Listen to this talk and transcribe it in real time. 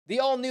The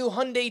all-new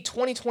Hyundai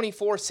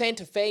 2024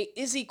 Santa Fe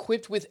is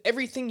equipped with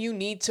everything you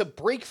need to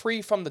break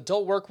free from the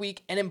dull work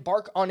week and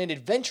embark on an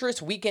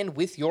adventurous weekend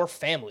with your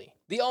family.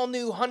 The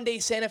all-new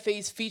Hyundai Santa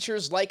Fe's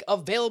features like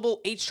available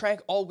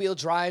H-Track all-wheel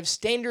drive,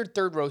 standard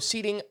third-row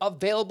seating,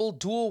 available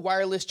dual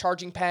wireless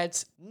charging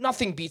pads.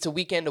 Nothing beats a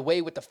weekend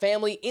away with the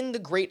family in the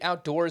great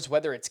outdoors,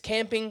 whether it's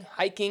camping,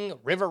 hiking,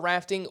 river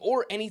rafting,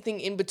 or anything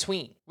in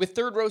between. With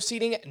third-row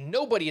seating,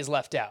 nobody is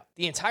left out.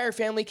 The entire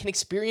family can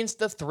experience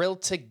the thrill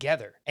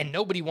together, and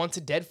nobody wants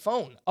a dead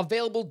phone.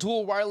 Available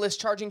dual wireless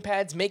charging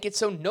pads make it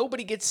so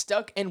nobody gets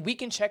stuck, and we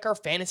can check our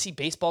fantasy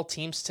baseball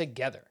teams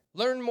together.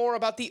 Learn more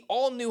about the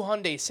all-new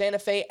Hyundai Santa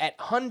Fe at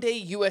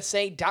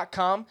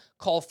HyundaiUSA.com.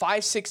 Call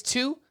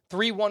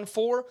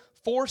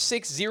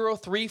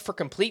 562-314-4603 for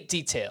complete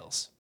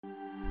details.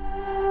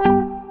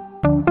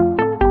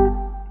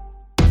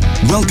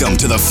 Welcome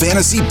to the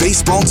Fantasy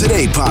Baseball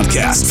Today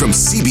podcast from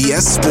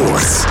CBS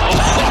Sports.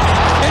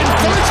 And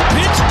first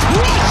pitch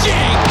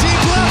crushing!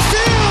 Deep left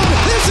field!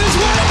 This is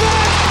way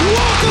back!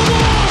 Walk 'em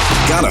off!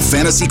 Got a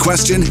fantasy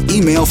question?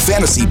 Email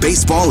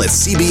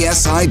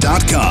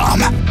fantasybaseball@cbsi.com.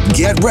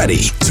 Get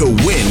ready to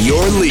win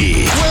your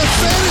league. Where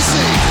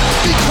fantasy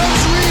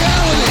becomes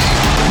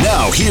reality.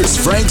 Now here's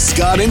Frank,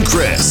 Scott, and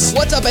Chris.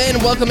 What's up,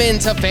 and welcome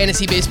into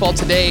Fantasy Baseball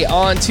Today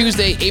on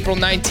Tuesday, April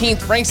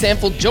 19th. Frank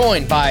Stanfield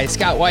joined by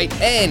Scott White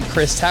and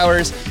Chris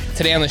Towers.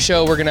 Today on the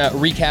show, we're going to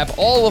recap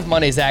all of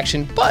Monday's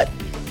action, but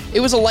it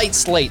was a light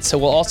slate, so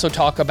we'll also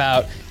talk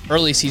about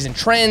early season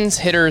trends,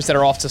 hitters that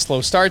are off to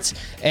slow starts,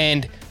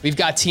 and we've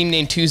got Team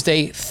Name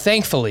Tuesday.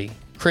 Thankfully,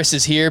 Chris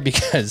is here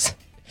because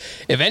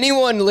if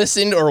anyone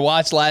listened or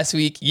watched last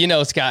week, you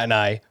know Scott and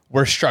I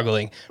were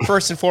struggling.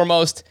 First and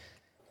foremost,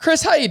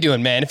 Chris, how you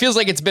doing, man? It feels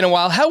like it's been a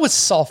while. How was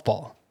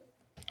softball?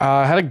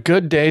 I had a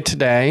good day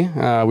today.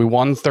 We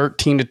won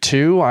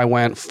 13-2. I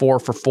went 4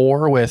 for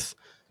 4 with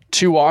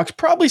 2 walks.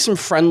 Probably some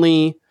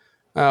friendly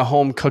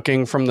home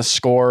cooking from the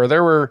score.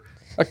 There were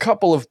a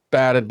couple of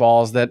batted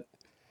balls that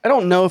I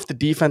don't know if the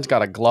defense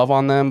got a glove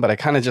on them, but I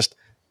kind of just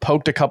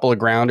poked a couple of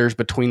grounders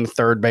between the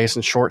third base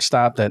and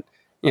shortstop that,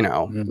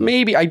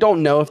 maybe I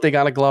don't know if they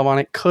got a glove on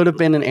it. Could have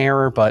been an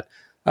error, but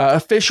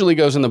officially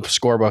goes in the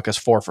scorebook as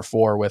 4 for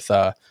 4 with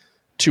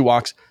 2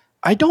 walks.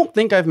 I don't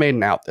think I've made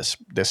an out this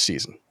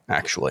season,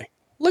 actually.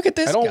 Look at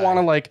this I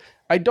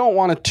don't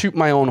want to toot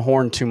my own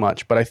horn too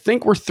much, but I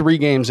think we're 3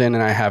 games in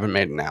and I haven't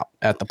made an out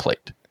at the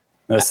plate,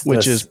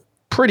 which is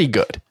pretty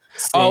good.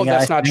 Oh,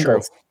 that's not true.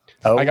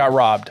 Oh. I got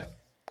robbed.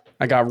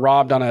 I got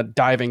robbed on a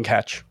diving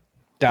catch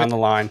down the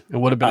line. It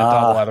would have been a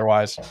double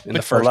otherwise in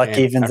the first game. The luck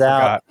evens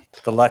out.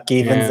 The luck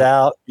evens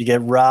out. You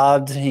get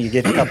robbed. You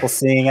get a couple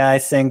seeing eye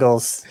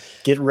singles.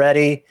 Get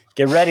ready.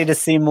 Get ready to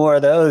see more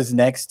of those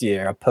next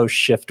year. A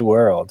post-shift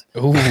world.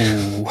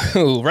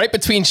 Ooh, right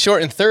between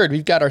short and third,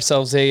 we've got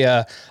ourselves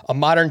a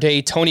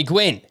modern-day Tony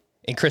Gwynn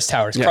and Chris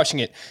Towers crushing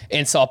it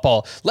in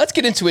softball. Let's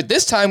get into it.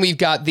 This time we've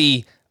got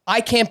the I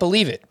can't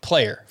believe it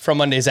player from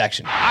Monday's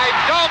action. I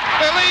don't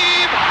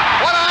believe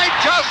what I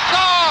just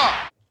saw.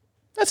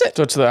 That's it.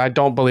 So it's the I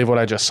don't believe what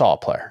I just saw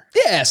player.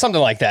 Yeah,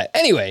 something like that.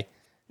 Anyway,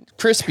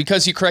 Chris,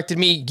 because you corrected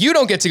me, you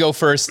don't get to go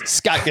first.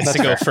 Scott gets to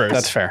go first.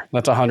 That's fair.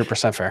 That's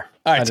 100% fair.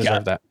 All right, I deserve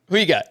Scott, that. Who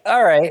you got?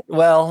 All right.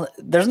 Well,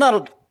 there's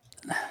not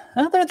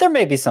there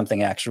may be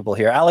something actionable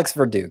here. Alex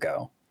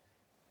Verdugo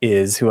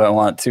is who I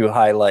want to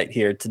highlight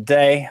here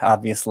today.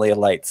 Obviously a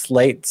light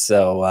slate,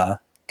 so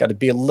got to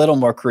be a little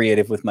more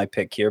creative with my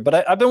pick here.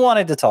 But I've been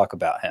wanting to talk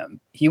about him.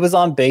 He was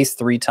on base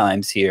 3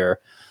 times here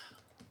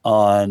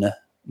on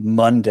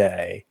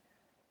Monday,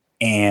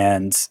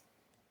 and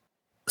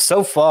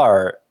so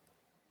far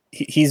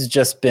he's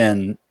just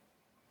been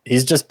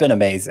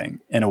amazing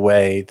in a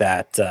way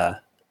that's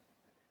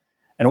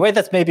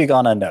maybe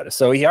gone unnoticed.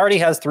 So he already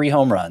has 3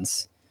 home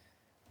runs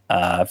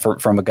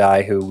from a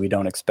guy who we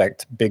don't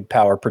expect big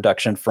power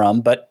production from.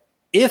 But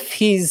if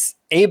he's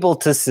able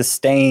to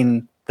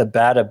sustain the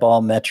batted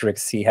ball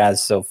metrics he has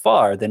so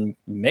far, then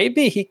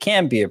maybe he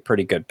can be a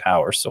pretty good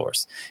power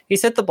source.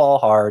 He's hit the ball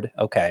hard.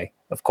 Okay,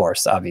 of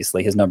course,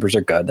 obviously his numbers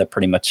are good. That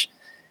pretty much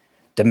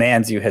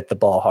demands you hit the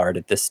ball hard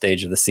at this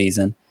stage of the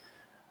season.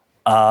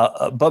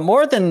 But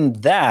more than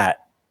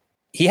that,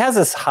 he has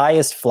his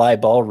highest fly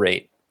ball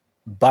rate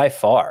by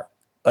far.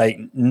 Like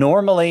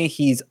normally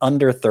he's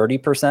under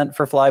 30%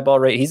 for fly ball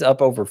rate. He's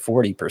up over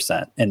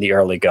 40% in the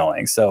early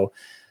going. So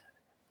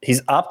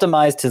he's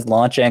optimized his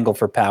launch angle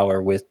for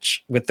power,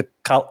 which with the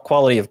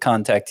quality of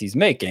contact he's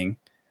making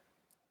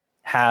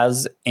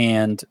has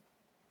and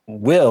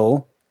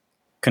will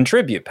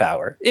contribute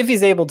power if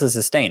he's able to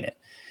sustain it.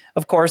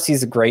 Of course,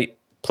 he's a great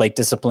plate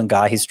discipline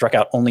guy. He's struck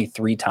out only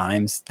 3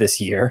 times this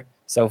year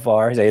so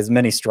far. He has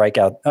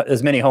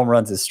as many home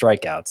runs as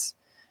strikeouts.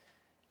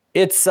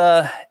 It's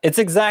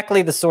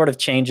exactly the sort of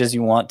changes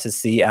you want to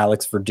see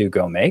Alex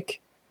Verdugo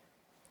make,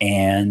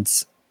 and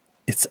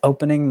it's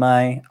opening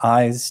my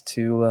eyes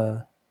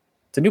to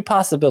new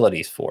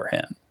possibilities for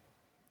him.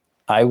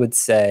 I would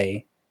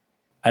say,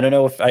 I don't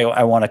know if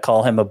I want to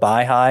call him a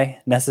buy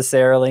high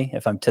necessarily,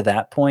 if I'm to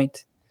that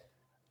point,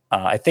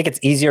 I think it's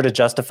easier to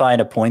justify in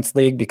a points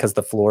league because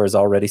the floor is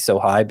already so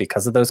high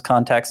because of those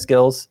contact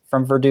skills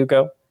from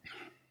Verdugo.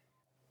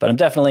 But I'm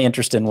definitely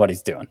interested in what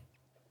he's doing.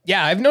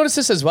 Yeah, I've noticed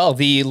this as well.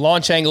 The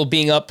launch angle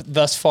being up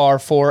thus far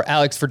for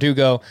Alex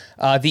Verdugo.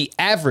 The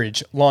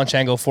average launch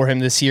angle for him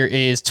this year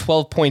is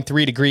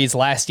 12.3 degrees.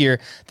 Last year,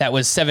 that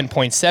was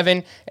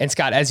 7.7. And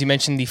Scott, as you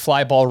mentioned, the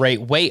fly ball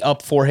rate way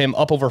up for him,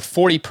 up over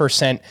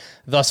 40%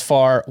 thus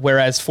far.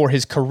 Whereas for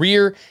his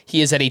career, he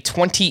is at a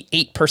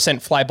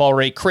 28% fly ball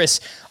rate. Chris,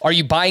 are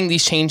you buying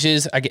these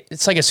changes?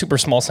 It's like a super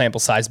small sample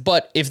size,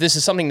 but if this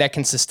is something that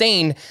can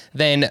sustain,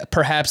 then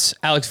perhaps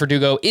Alex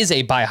Verdugo is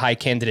a buy high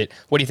candidate.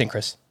 What do you think,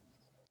 Chris?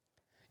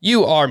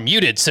 You are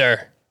muted,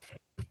 sir.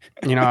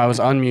 I was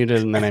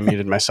unmuted and then I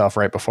muted myself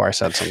right before I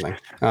said something.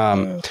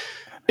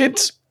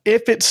 If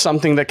it's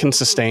something that can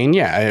sustain,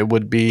 yeah, it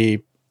would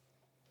be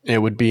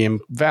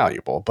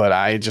invaluable. But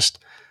I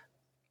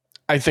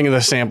think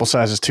the sample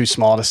size is too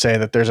small to say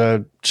that there's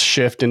a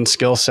shift in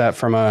skill set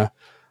from a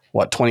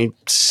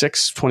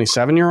 26,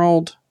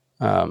 27-year-old.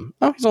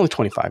 He's only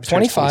 25. He's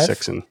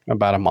 26 in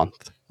about a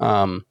month.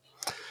 I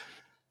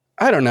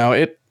don't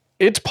know.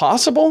 It's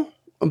possible.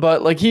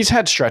 But like he's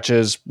had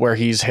stretches where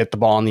he's hit the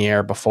ball in the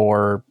air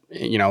before,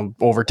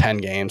 over 10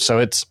 games. So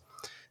it's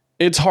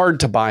hard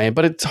to buy it,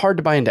 but it's hard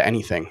to buy into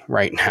anything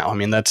right now. I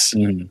mean, that's,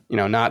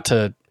 not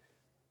to,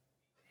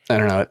 I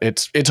don't know.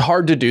 It's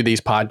hard to do these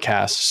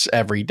podcasts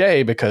every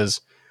day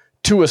because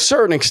to a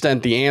certain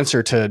extent, the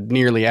answer to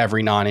nearly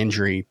every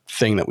non-injury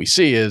thing that we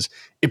see is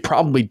it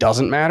probably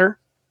doesn't matter.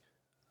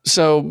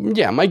 So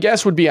yeah, my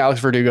guess would be Alex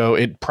Verdugo.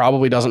 It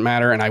probably doesn't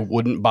matter. And I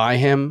wouldn't buy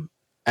him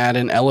at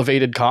an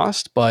elevated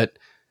cost, but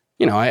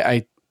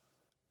I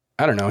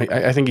don't know.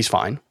 I think he's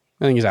fine.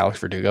 I think he's Alex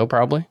Verdugo,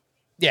 probably.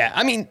 Yeah,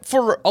 I mean,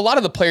 for a lot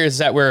of the players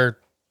that we're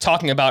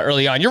talking about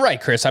early on, you're right,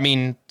 Chris. I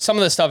mean, some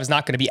of the stuff is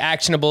not going to be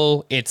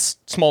actionable. It's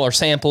smaller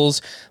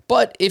samples.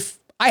 But if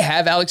I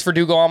have Alex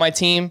Verdugo on my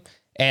team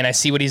and I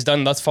see what he's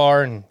done thus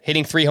far and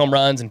hitting 3 home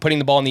runs and putting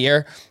the ball in the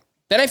air,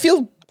 then I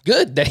feel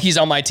good that he's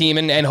on my team,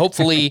 and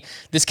hopefully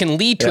this can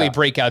lead to a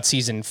breakout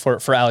season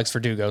for Alex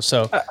Verdugo.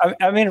 So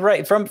I mean,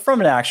 right from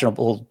an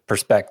actionable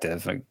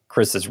perspective,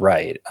 Chris is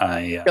right.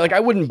 I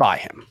wouldn't buy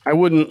him. I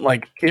wouldn't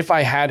if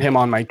I had him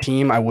on my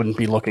team, I wouldn't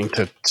be looking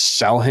to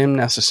sell him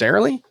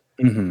necessarily,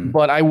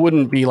 but I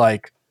wouldn't be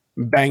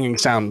banging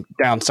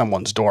down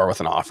someone's door with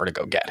an offer to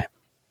go get him.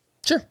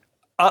 Sure.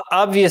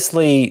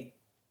 Obviously,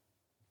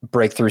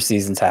 breakthrough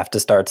seasons have to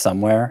start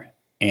somewhere,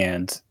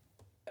 and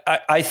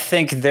I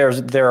think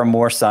there are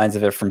more signs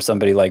of it from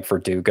somebody like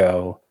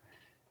Verdugo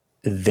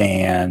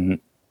than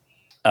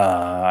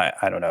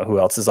I don't know who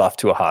else is off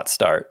to a hot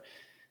start.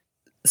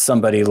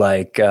 Somebody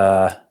like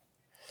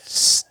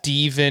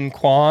Steven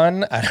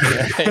Kwan. I don't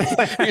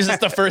know. Here's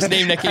just the first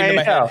name that came to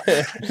my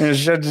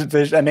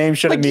head. A name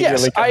should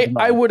immediately come to mind.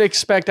 I would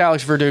expect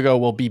Alex Verdugo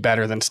will be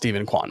better than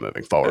Steven Kwan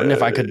moving forward. And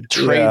if I could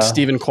trade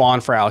Steven Kwan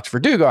for Alex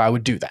Verdugo, I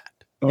would do that.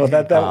 Well,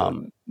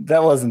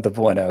 that wasn't the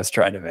point I was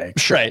trying to make.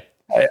 Sure. Right.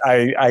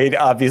 I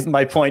obviously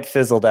my point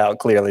fizzled out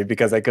clearly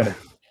because I couldn't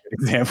get an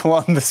example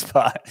on the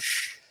spot.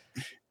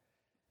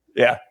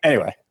 Yeah.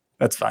 Anyway,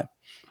 that's fine.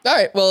 All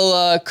right.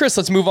 Well, Chris,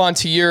 let's move on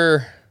to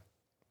your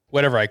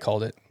whatever I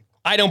called it.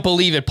 I don't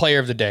believe it. Player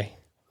of the day.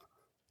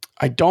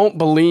 I don't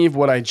believe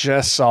what I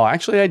just saw.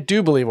 Actually, I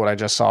do believe what I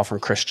just saw from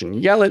Christian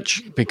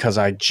Yelich because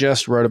I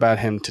just wrote about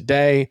him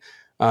today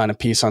in a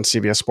piece on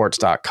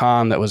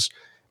CBSSports.com that was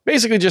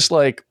basically just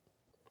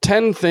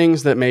 10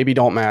 things that maybe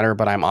don't matter,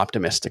 but I'm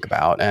optimistic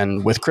about.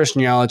 And with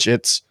Christian Yelich,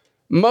 it's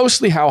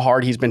mostly how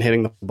hard he's been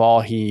hitting the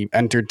ball. He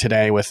entered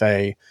today with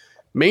a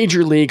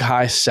major league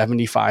high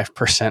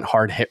 75%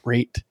 hard hit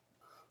rate.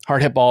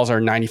 Hard hit balls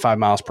are 95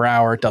 miles per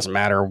hour. It doesn't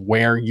matter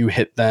where you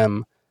hit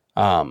them.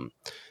 And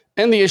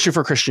the issue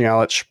for Christian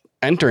Yelich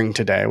entering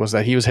today was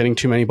that he was hitting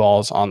too many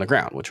balls on the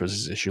ground, which was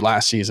his issue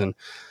last season.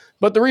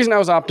 But the reason I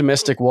was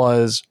optimistic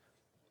was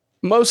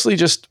mostly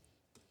just,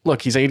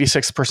 look, he's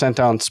 86th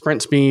percentile on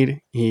sprint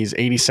speed. He's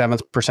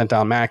 87th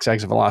percentile max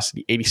exit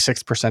velocity,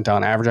 86th percentile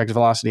on average exit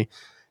velocity.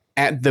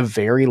 At the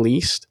very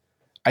least,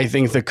 I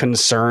think the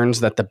concerns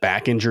that the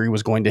back injury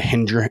was going to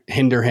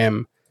hinder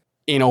him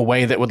in a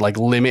way that would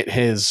limit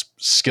his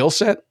skill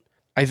set,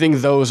 I think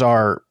those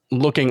are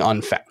looking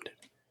unfounded.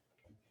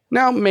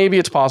 Now, maybe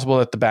it's possible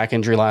that the back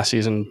injury last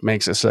season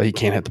makes it so he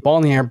can't hit the ball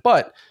in the air,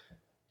 but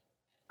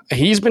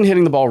he's been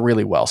hitting the ball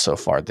really well so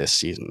far this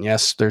season.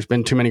 Yes, there's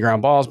been too many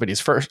ground balls, but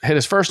he's hit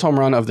his first home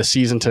run of the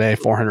season today,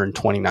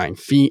 429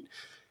 feet.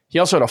 He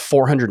also had a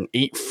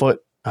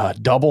 408-foot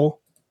double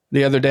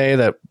the other day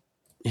that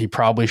he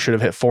probably should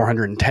have hit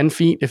 410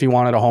 feet if he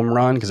wanted a home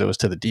run because it was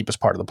to the deepest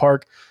part of the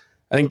park.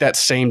 I think that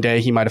same day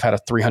he might have had a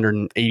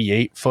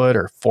 388-foot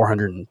or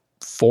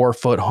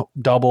 404-foot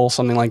double,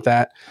 something like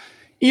that.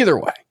 Either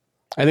way,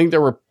 I think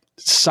there were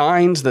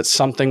signs that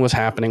something was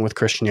happening with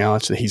Christian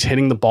Yelich, that he's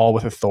hitting the ball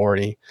with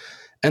authority,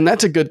 and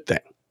that's a good thing.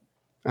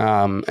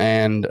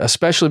 And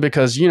especially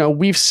because,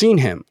 we've seen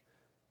him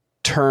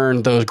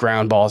turn those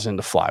ground balls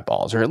into fly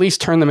balls, or at least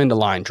turn them into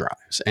line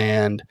drives.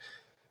 And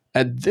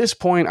At this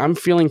point, I'm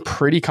feeling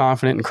pretty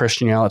confident in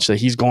Christian Yelich that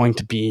he's going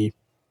to be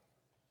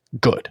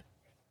good.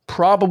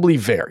 Probably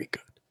very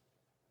good.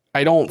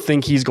 I don't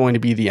think he's going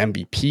to be the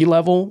MVP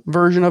level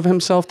version of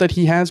himself that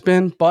he has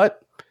been,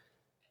 but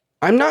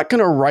I'm not going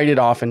to write it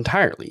off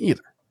entirely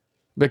either,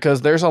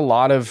 because there's a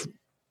lot of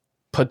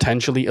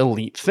potentially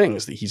elite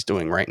things that he's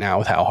doing right now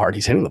with how hard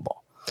he's hitting the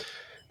ball.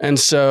 And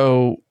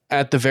so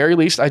at the very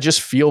least, I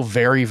just feel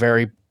very,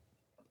 very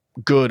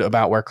good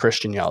about where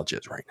Christian Yelich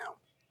is right now.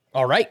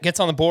 All right, gets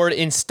on the board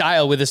in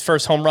style with his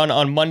first home run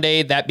on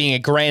Monday, that being a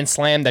grand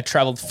slam that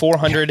traveled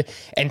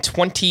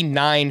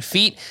 429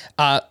 feet.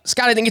 Scott,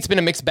 I think it's been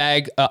a mixed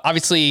bag.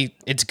 Obviously,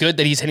 it's good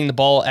that he's hitting the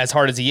ball as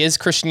hard as he is,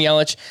 Christian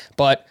Yelich,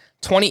 but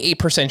 28%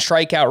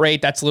 strikeout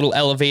rate, that's a little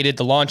elevated.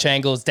 The launch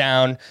angle is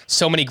down.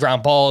 So many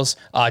ground balls.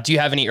 Do you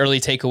have any early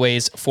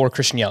takeaways for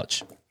Christian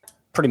Yelich?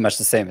 Pretty much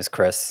the same as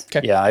Chris.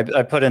 Okay. Yeah,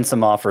 I put in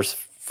some offers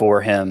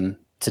for him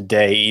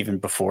today, even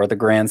before the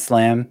grand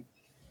slam.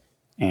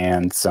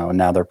 And so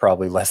now they're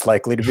probably less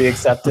likely to be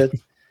accepted.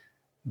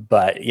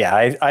 But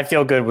yeah, I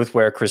feel good with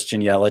where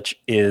Christian Yelich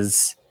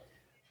is.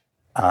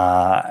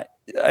 I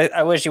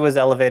wish he was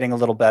elevating a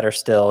little better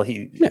still.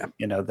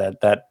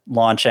 That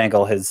launch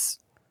angle has,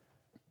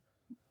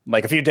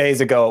 like a few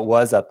days ago, it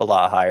was up a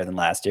lot higher than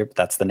last year, but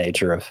that's the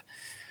nature of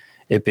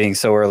it being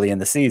so early in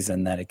the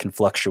season that it can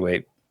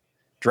fluctuate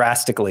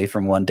drastically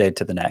from one day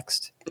to the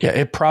next. Yeah,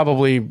 it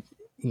probably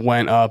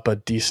went up a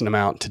decent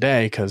amount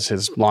today because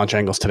his launch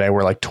angles today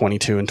were like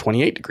 22 and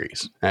 28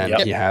 degrees. And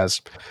he has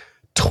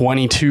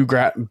 22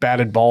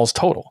 batted balls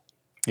total.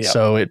 Yep.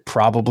 So it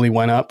probably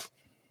went up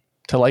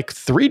to like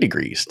 3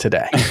 degrees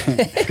today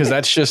because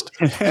that's just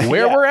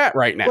where we're at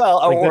right now. Well,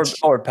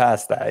 or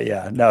past that.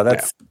 Yeah, no,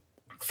 that's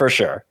for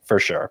sure.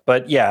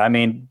 But yeah, I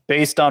mean,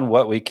 based on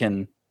what we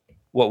can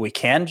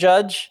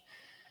judge,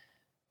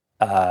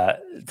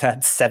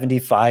 that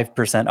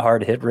 75%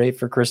 hard hit rate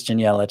for Christian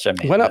Yelich, I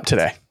mean, went up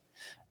today.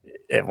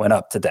 It went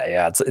up today.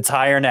 Yeah, it's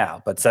higher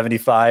now, but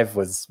 75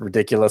 was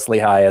ridiculously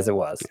high as it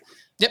was.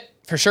 Yep,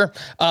 for sure.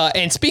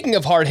 And speaking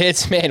of hard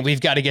hits, man,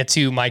 we've got to get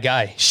to my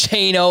guy,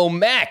 Shane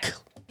O'Mac.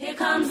 Here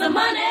comes the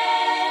money.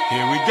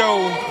 Here we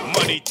go.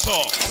 Money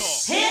talk.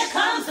 Here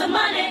comes the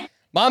money.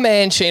 My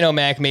man, Shane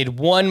O'Mac, made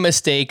one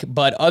mistake,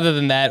 but other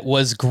than that,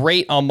 was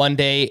great on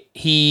Monday.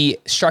 He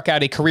struck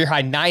out a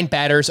career-high 9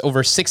 batters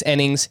over 6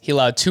 innings. He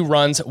allowed 2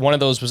 runs. One of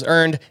those was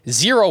earned.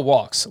 0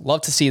 walks.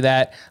 Love to see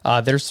that.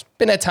 There's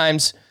been at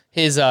times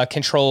his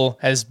control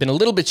has been a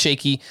little bit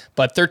shaky,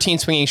 but 13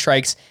 swinging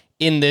strikes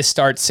in this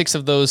start. 6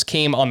 of those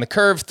came on the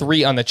curve,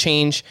 3 on the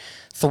change,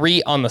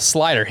 3 on the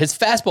slider. His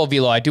fastball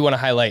velo, I do want to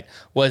highlight,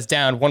 was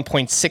down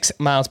 1.6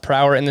 miles per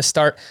hour in this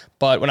start.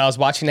 But when I was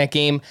watching that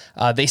game,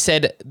 they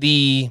said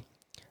the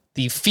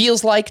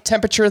feels like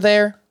temperature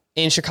there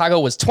in Chicago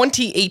was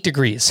 28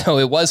 degrees. So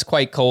it was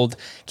quite cold.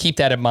 Keep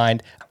that in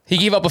mind. He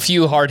gave up a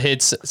few hard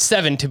hits,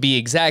 7 to be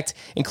exact,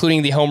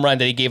 including the home run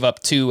that he gave up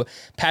to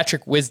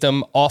Patrick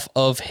Wisdom off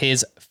of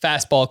his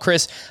fastball.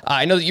 Chris,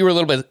 I know that you were a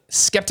little bit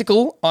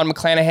skeptical on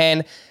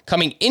McClanahan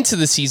coming into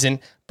the season,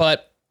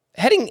 but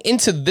heading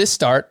into this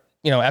start,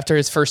 after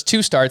his first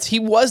 2 starts, he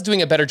was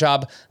doing a better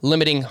job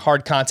limiting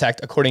hard contact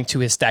according to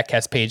his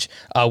StatCast page.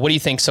 What do you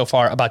think so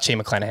far about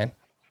Shane McClanahan?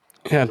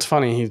 Yeah, it's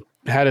funny. He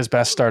had his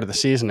best start of the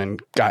season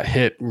and got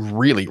hit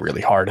really,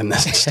 really hard in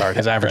this start.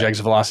 His average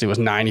exit velocity was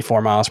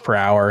 94 miles per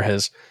hour.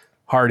 His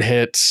hard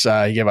hits,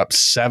 he gave up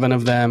 7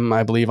 of them,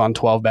 I believe, on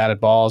 12 batted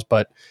balls.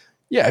 But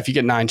yeah, if you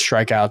get 9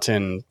 strikeouts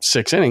in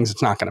 6 innings,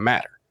 it's not going to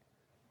matter.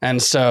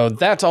 And so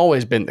that's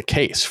always been the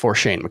case for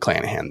Shane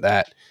McClanahan,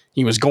 that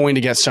he was going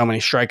to get so many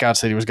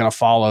strikeouts that he was going to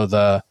follow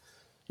the,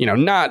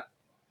 not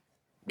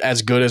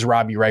as good as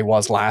Robbie Ray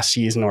was last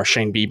season or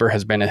Shane Bieber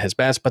has been at his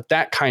best, but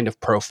that kind of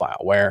profile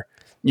where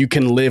you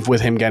can live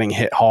with him getting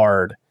hit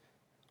hard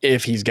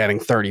if he's getting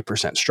 30%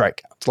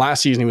 strikeouts.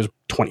 Last season, he was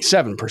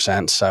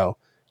 27%. So,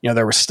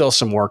 there was still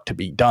some work to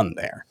be done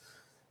there.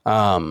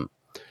 So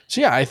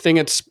yeah, I think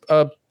it's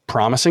a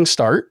promising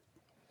start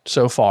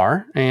so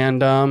far,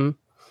 and,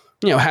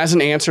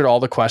 hasn't answered all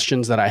the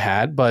questions that I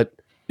had, but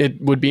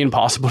it would be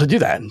impossible to do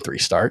that in 3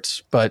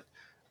 starts. But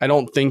I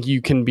don't think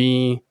you can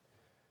be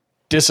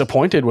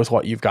disappointed with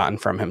what you've gotten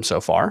from him so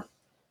far.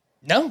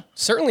 No,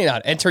 certainly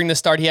not. Entering the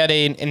start, he had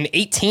an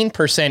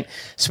 18%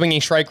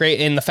 swinging strike rate,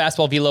 and the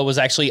fastball velo was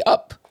actually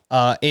up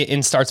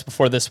in starts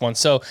before this one.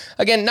 So,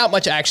 again, not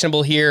much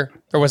actionable here.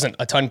 There wasn't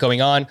a ton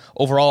going on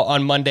overall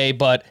on Monday,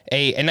 but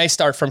a nice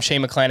start from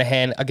Shane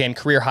McClanahan. Again,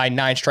 career-high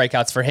 9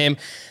 strikeouts for him.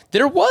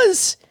 There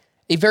was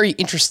a very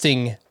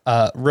interesting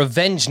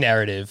revenge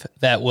narrative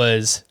that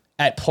was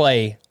at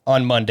play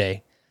on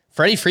Monday.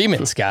 Freddie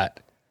Freeman, Scott.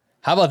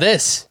 How about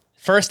this?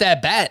 First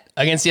at bat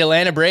against the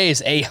Atlanta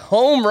Braves, a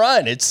home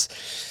run.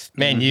 It's,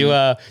 man, you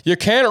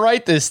can't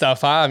write this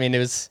stuff, huh? I mean,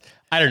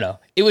 I don't know.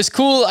 It was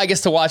cool, I guess,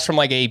 to watch from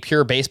like a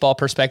pure baseball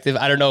perspective.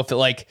 I don't know if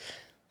it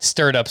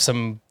stirred up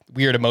some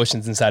weird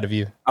emotions inside of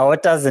you. Oh,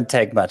 it doesn't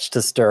take much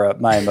to stir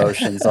up my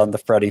emotions on the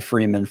Freddie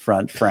Freeman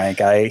front, Frank.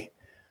 I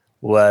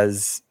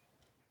was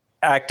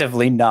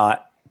actively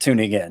not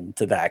tuning in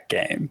to that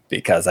game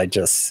because I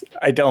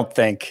don't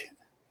think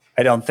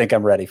I don't think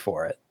I'm ready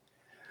for it.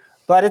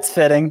 But it's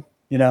fitting,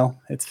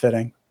 it's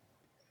fitting.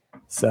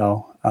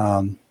 So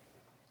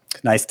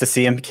nice to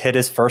see him hit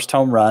his first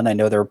home run. I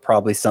know there are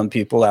probably some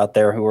people out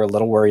there who are a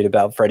little worried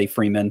about Freddie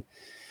Freeman.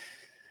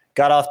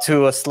 Got off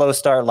to a slow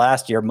start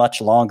last year,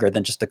 much longer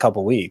than just a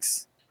couple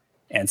weeks,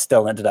 and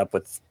still ended up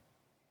with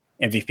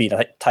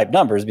MVP type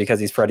numbers because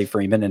he's Freddie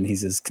Freeman and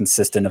he's as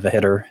consistent of a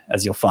hitter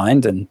as you'll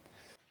find. And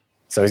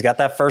so he's got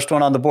that first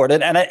one on the board.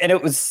 And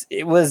it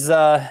was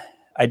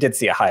I did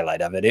see a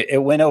highlight of it.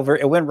 It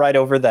went right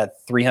over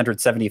that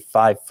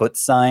 375-foot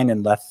sign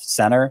in left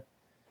center,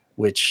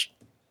 which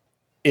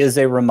is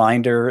a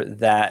reminder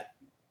that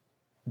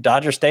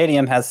Dodger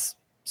Stadium has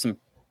some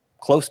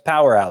close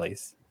power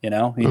alleys. He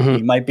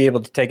might be able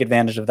to take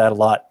advantage of that a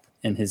lot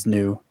in his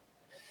new.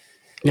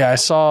 Yeah, I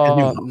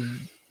saw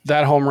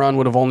that home run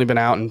would have only been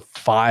out in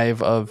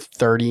 5 of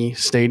 30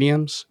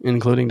 stadiums,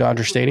 including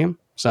Dodger Stadium.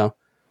 So,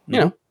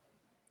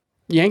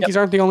 Yankees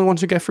aren't the only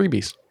ones who get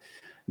freebies.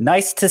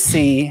 Nice to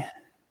see,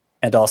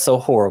 and also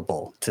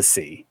horrible to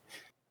see.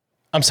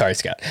 I'm sorry,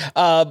 Scott.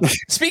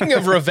 Speaking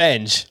of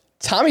revenge,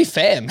 Tommy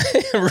Pham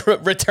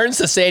returns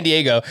to San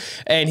Diego,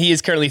 and he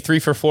is currently 3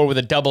 for 4 with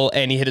a double,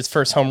 and he hit his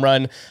first home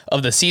run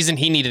of the season.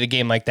 He needed a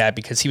game like that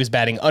because he was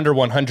batting under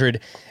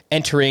 100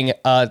 entering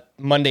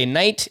Monday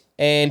night,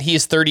 and he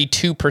is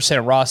 32%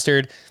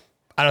 rostered.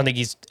 I don't think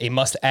he's a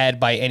must-add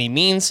by any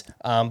means,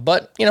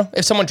 but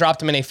if someone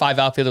dropped him in a 5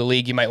 outfielder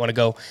league, you might want to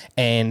go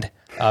and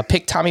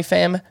pick Tommy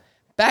Pham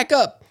back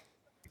up.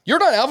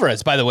 Yordan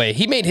Alvarez, by the way,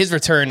 he made his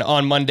return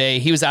on Monday.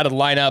 He was out of the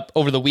lineup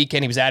over the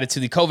weekend. He was added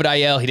to the COVID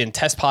IL. He didn't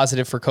test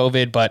positive for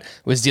COVID, but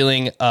was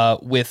dealing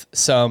with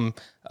some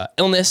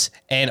illness.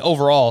 And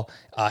overall,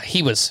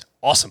 he was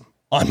awesome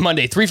on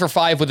Monday. 3 for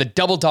 5 with a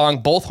double dong.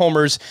 Both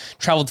homers,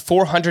 traveled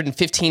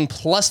 415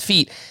 plus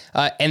feet,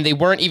 and they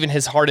weren't even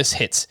his hardest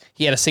hits.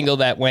 He had a single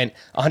that went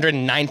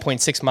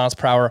 109.6 miles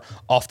per hour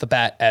off the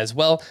bat as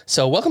well.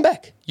 So welcome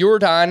back,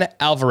 Yordan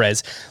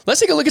Alvarez. Let's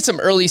take a look at some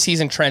early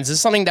season trends. This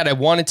is something that I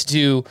wanted to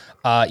do,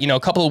 a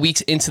couple of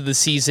weeks into the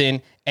season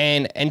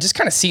and just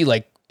kind of see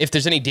if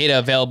there's any data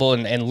available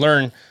and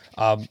learn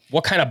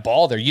what kind of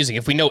ball they're using,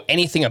 if we know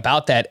anything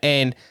about that.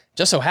 And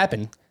just so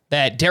happened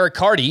that Derek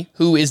Carty,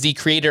 who is the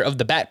creator of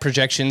the bat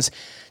projections,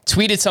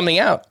 tweeted something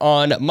out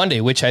on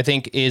Monday, which I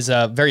think is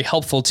very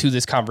helpful to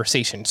this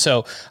conversation.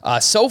 So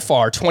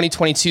far,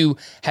 2022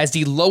 has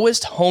the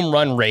lowest home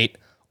run rate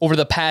over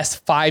the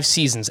past 5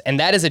 seasons, and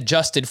that is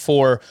adjusted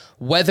for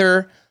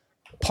weather,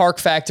 park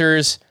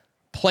factors,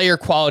 player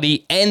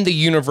quality, and the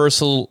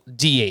universal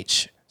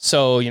DH.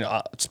 So,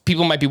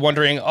 people might be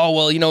wondering,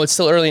 it's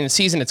still early in the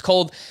season, it's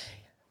cold.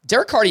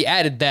 Derek Carty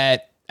added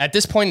that at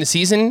this point in the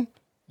season,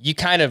 you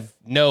kind of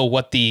know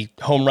what the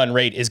home run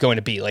rate is going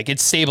to be. It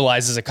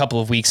stabilizes a couple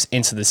of weeks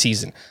into the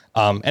season.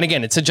 And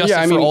again, it's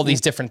adjusted for all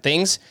these different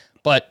things.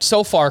 But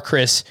so far,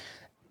 Chris,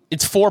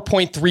 it's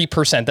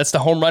 4.3%. That's the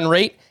home run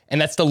rate,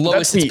 and that's the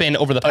lowest it's been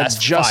over the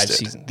past 5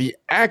 seasons. The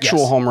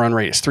actual home run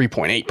rate is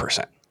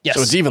 3.8%. Yes.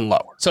 So it's even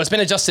lower. So it's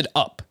been adjusted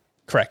up.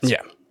 Correct.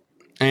 Yeah.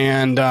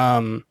 And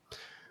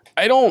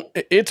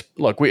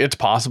it's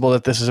possible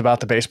that this is about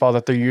the baseball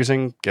that they're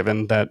using,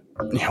 given that,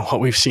 what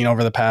we've seen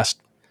over the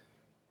past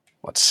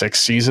 6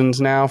 seasons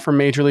now from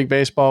Major League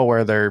Baseball,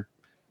 where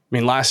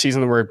last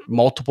season there were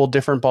multiple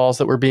different balls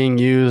that were being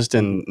used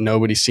and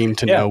nobody seemed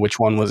to know which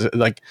one was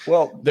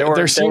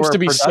there seems to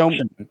be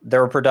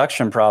there were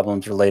production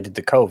problems related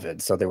to COVID.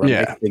 So they were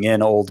mixing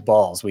in old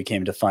balls. We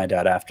came to find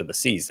out after the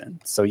season.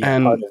 So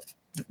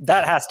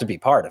that has to be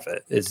part of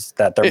it, is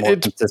that they're more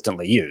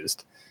consistently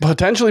used.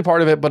 Potentially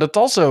part of it, but it's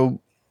also,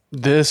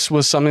 this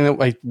was something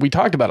that we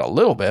talked about a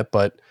little bit,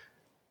 but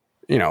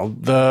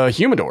the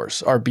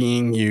humidors are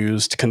being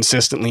used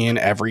consistently in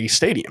every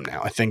stadium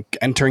now. I think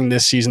entering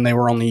this season, they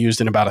were only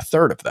used in about a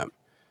third of them.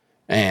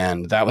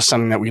 And that was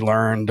something that we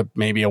learned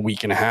maybe a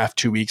week and a half,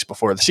 2 weeks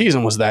before the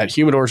season, was that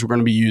humidors were going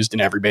to be used in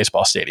every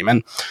baseball stadium.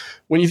 And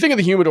when you think of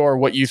the humidor,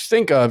 what you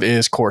think of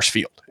is Coors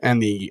Field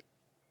and the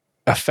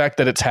effect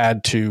that it's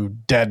had to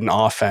deaden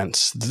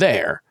offense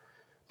there.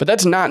 But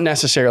that's not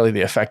necessarily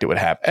the effect it would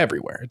have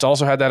everywhere. It's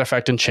also had that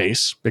effect in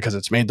Chase because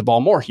it's made the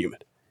ball more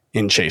humid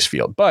in Chase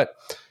Field. But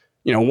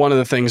one of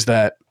the things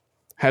that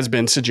has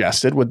been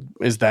suggested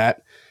is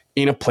that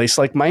in a place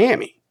like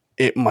Miami,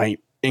 it might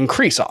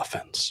increase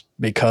offense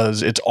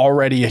because it's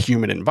already a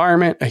humid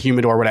environment. A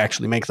humidor would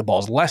actually make the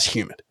balls less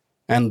humid.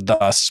 And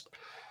thus,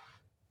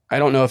 I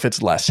don't know if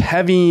it's less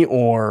heavy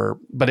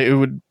but it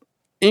would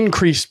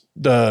increase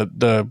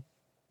the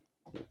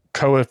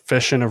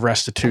coefficient of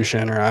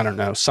restitution, or I don't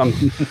know, some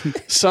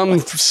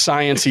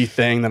sciencey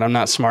thing that I'm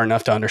not smart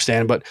enough to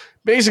understand. But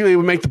basically, it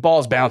would make the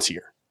balls bouncier.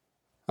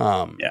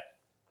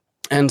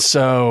 And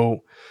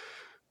so,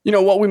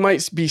 what we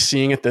might be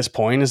seeing at this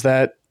point is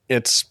that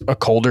it's a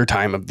colder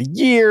time of the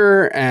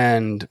year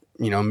and,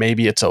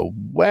 maybe it's a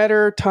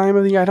wetter time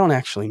of the year. I don't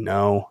actually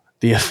know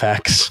the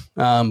effects.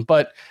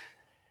 But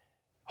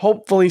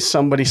hopefully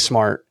somebody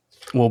smart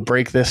will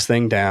break this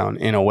thing down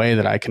in a way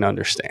that I can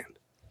understand.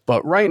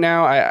 But right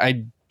now,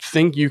 I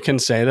think you can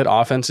say that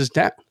offense is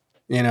down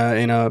in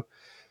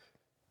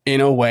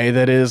in a way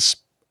that is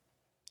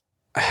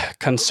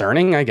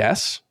concerning, I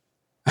guess.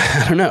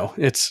 I don't know.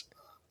 It's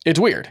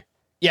weird.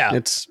 Yeah.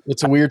 It's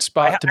a weird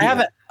spot to be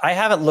in. I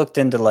haven't looked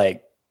into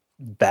like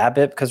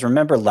BABIP, because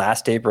remember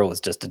last April was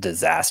just a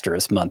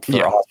disastrous month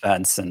for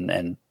offense,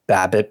 and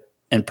BABIP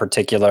in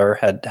particular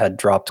had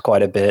dropped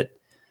quite a bit.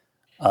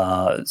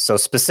 So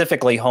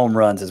specifically home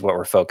runs is what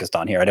we're focused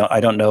on here. I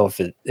don't know if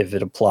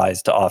it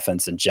applies to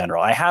offense in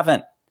general. I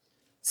haven't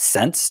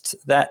sensed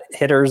that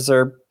hitters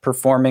are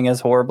performing as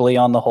horribly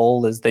on the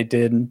whole as they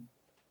did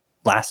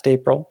last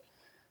April.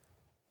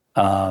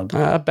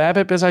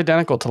 BABIP is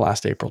identical to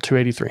last April,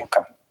 283.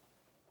 Okay.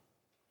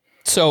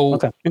 So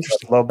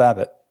Interesting. Low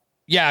BABIP.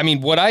 yeah, I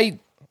mean, I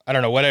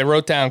don't know what I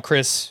wrote down,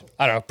 Chris.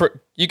 I don't know.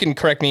 You can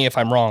correct me if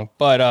I'm wrong,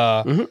 but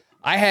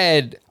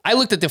I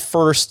looked at the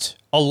first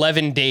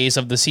 11 days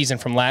of the season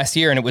from last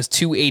year, and it was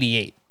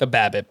 288, the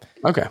BABIP.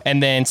 Okay.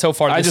 And then so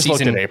far this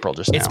season, looked at April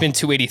just now. It's been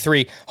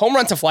 283. Home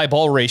run to fly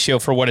ball ratio,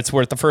 for what it's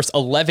worth, the first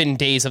 11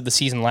 days of the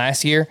season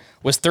last year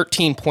was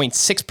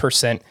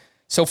 13.6%.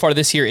 So far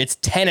this year, it's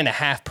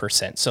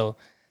 10.5%. So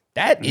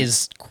that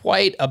is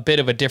quite a bit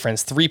of a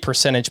difference, 3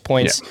 percentage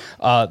points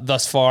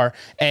thus far.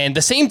 And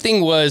the same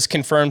thing was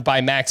confirmed by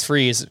Max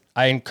Freeze.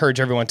 I encourage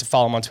everyone to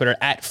follow him on Twitter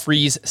at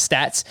Freeze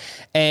Stats.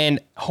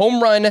 And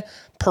home run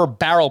per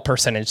barrel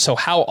percentage, so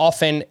how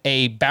often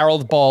a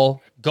barreled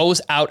ball goes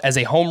out as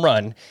a home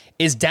run,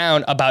 is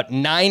down about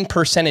 9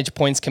 percentage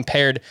points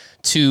compared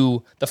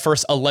to the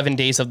first 11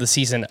 days of the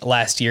season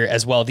last year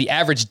as well. The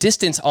average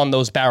distance on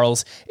those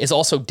barrels is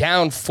also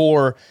down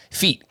 4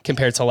 feet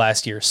compared to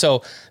last year.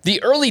 So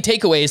the early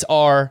takeaways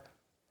are,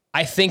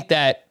 I think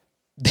that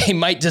they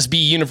might just be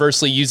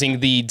universally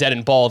using the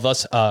deadened ball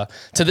thus to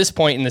this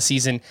point in the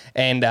season.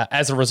 And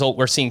as a result,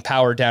 we're seeing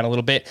power down a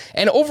little bit.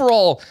 And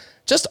overall,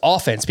 just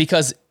offense,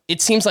 because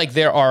it seems like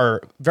there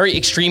are very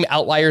extreme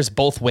outliers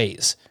both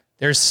ways.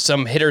 There's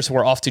some hitters who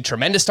are off to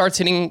tremendous starts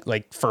hitting,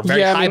 like for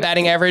very high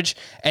batting average,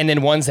 and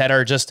then ones that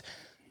are just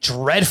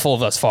dreadful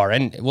thus far.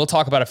 And we'll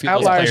talk about a few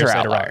outliers of those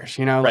players are later outliers.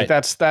 on. You know, like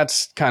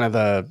that's kind of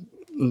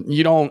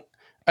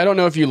I don't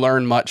know if you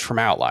learn much from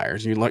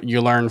outliers.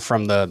 You learn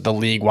from the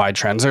league wide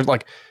trends. There's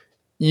like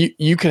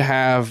you could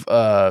have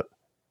I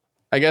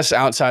guess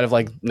outside of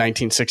like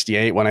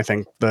 1968, when I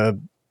think the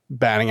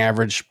batting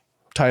average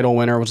title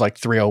winner was like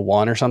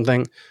 301 or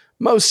something.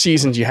 Most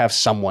seasons you have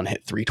someone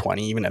hit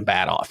 320, even in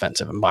bad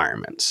offensive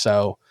environments.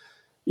 So,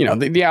 you know,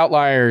 the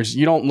outliers,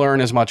 you don't learn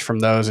as much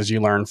from those as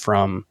you learn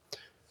from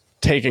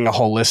taking a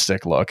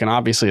holistic look. And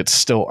obviously it's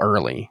still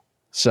early,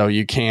 so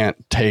you can't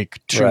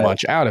take too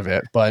much out of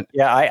it. But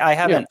yeah, I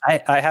haven't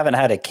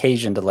had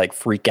occasion to like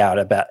freak out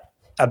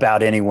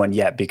about anyone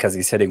yet because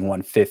he's hitting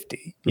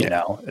 150. You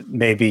know,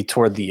 maybe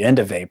toward the end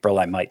of April,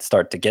 I might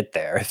start to get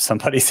there if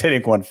somebody's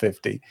hitting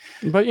 150.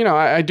 But, you know,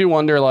 I do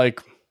wonder,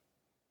 like,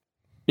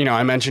 you know,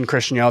 I mentioned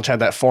Christian Yelich had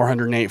that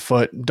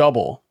 408-foot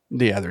double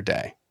the other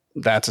day.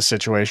 That's a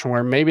situation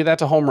where maybe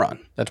that's a home run.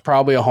 That's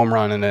probably a home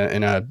run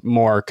in a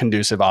more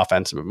conducive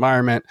offensive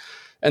environment.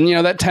 And, you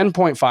know, that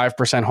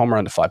 10.5% home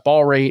run to fly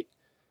ball rate,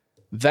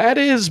 that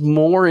is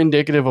more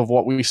indicative of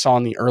what we saw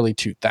in the early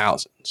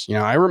 2000s. You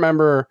know, I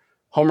remember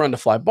home run to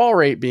fly ball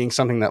rate being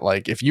something that,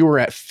 like, if you were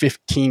at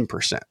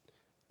 15%,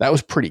 that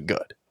was pretty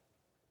good.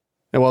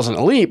 It wasn't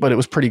elite, but it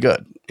was pretty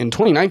good. In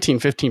 2019,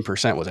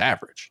 15% was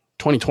average.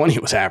 2020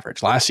 was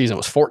average. Last season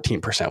was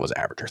 14% was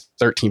average, or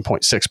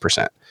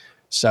 13.6%.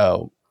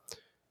 So,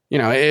 you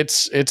know,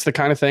 it's the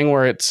kind of thing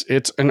where it's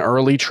an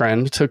early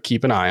trend to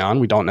keep an eye on.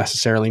 We don't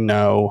necessarily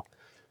know,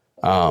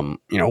 you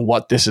know,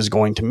 what this is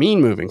going to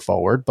mean moving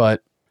forward,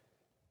 but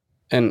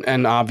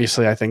and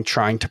obviously I think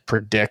trying to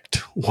predict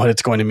what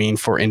it's going to mean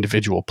for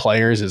individual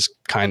players is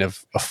kind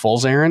of a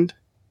fool's errand,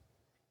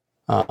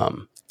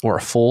 or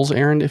a fool's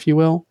errand, if you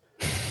will.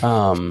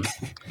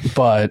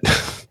 But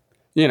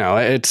you know,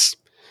 it's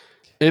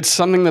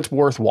something that's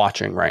worth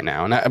watching right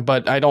now.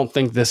 But I don't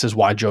think this is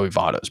why Joey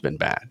Votto's been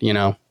bad, you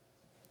know?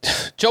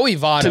 Joey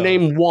Votto. To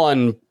name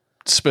one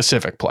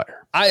specific player.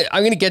 I'm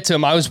going to get to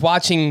him. I was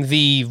watching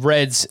the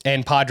Reds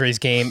and Padres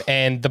game,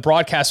 and the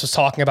broadcast was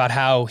talking about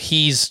how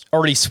he's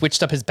already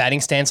switched up his batting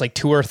stance like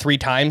 2 or 3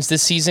 times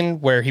this season,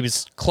 where he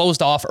was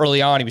closed off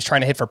early on. He was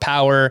trying to hit for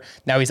power.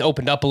 Now he's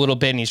opened up a little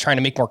bit, and he's trying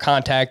to make more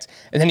contact.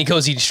 And then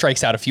he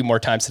strikes out a few more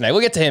times tonight. We'll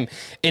get to him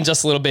in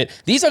just a little bit.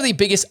 These are the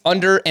biggest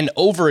under and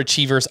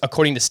overachievers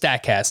according to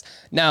StatCast.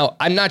 Now,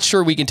 I'm not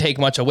sure we can take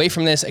much away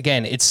from this.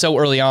 Again, it's so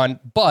early on,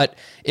 but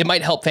it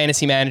might help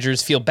fantasy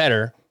managers feel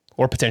better,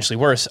 or potentially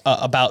worse,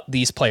 about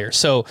these players.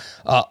 So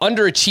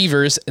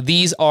underachievers,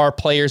 these are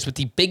players with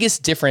the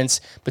biggest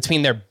difference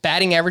between their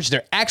batting average,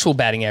 their actual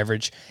batting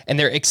average, and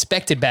their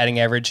expected batting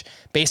average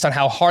based on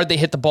how hard they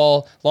hit the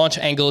ball, launch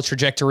angle,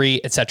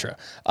 trajectory, etc.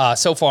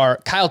 So far,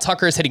 Kyle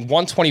Tucker is hitting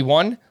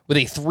 121 with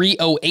a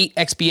 308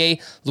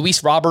 XBA.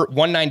 Luis Robert,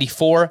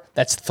 194.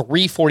 That's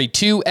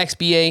 342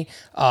 XBA.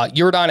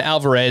 Yordan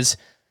Alvarez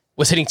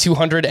was hitting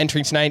 200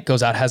 entering tonight,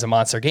 goes out, has a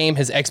monster game.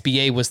 His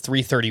XBA was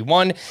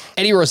 331.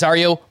 Eddie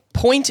Rosario,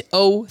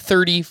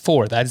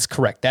 0.034. That is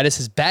correct. That is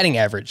his batting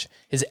average.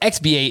 His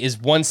XBA is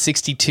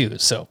 162.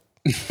 So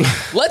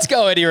Let's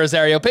go, Eddie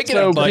Rosario. Pick it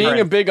So up, buddy. being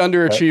a big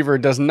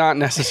underachiever does not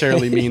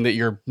necessarily mean that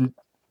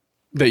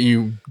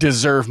you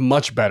deserve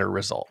much better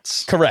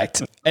results.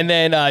 Correct. And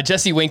then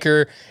Jesse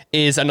Winker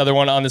is another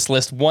one on this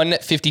list.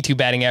 152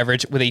 batting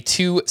average with a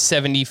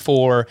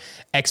 274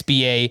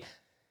 XBA.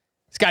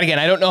 Scott, again,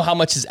 I don't know how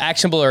much is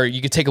actionable or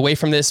you could take away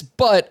from this,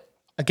 but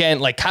again,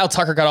 like Kyle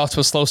Tucker got off to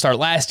a slow start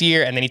last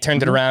year and then he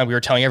turned it around. We were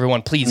telling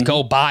everyone, please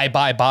go buy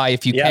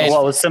if you can.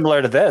 Well, it was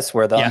similar to this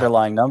where the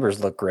underlying numbers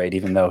look great,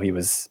 even though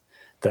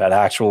that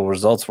actual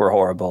results were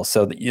horrible.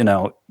 So,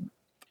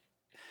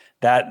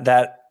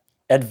 that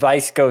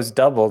advice goes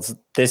doubles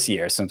this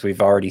year since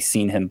we've already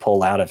seen him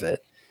pull out of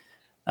it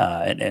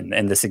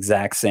in this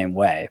exact same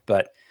way.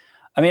 But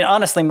I mean,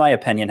 honestly, my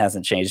opinion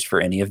hasn't changed for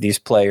any of these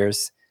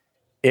players.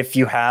 If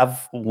you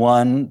have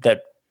one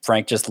that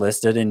Frank just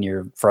listed and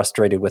you're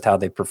frustrated with how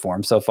they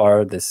perform so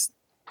far, this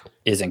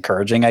is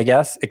encouraging, I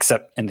guess,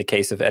 except in the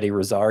case of Eddie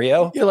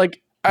Rosario. Yeah, like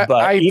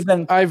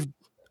I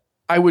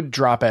would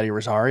drop Eddie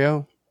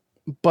Rosario.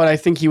 But I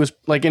think he was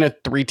like in a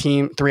three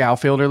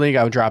outfielder league.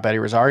 I would drop Eddie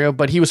Rosario,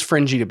 but he was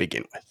fringy to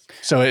begin with.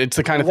 So it's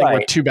the kind of thing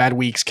where 2 bad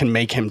weeks can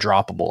make him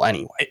droppable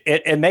anyway.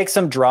 It makes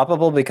him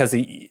droppable because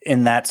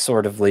in that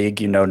sort of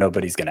league,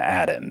 nobody's going to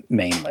add him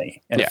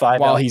mainly. And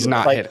while he's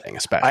not hitting,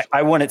 especially.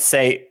 I wouldn't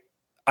say,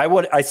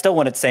 I still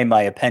wouldn't say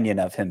my opinion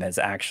of him has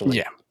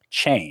actually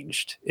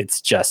changed.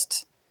 It's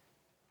just,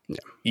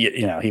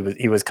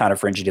 he was kind of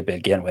fringy to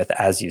begin with,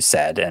 as you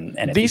said. And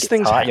if these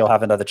things hot, you'll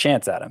have another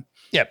chance at him.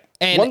 Yep.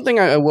 And one thing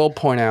I will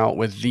point out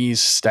with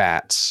these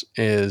stats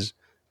is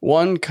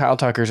Kyle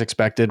Tucker's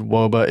expected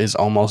WOBA is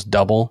almost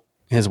double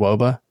his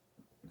WOBA.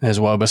 His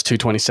WOBA is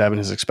 227.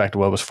 His expected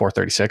WOBA is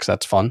 436.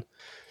 That's fun.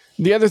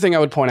 The other thing I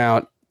would point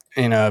out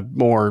in a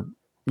more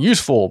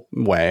useful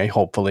way,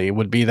 hopefully,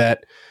 would be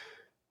that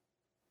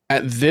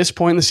at this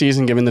point in the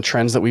season, given the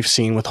trends that we've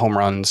seen with home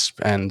runs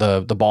and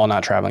the ball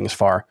not traveling as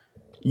far,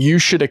 you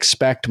should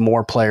expect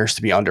more players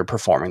to be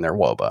underperforming their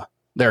WOBA.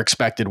 Their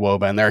expected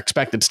WOBA and their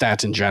expected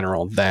stats in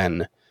general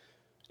than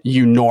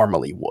you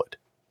normally would.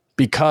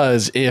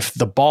 Because if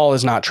the ball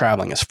is not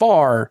traveling as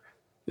far,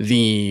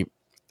 the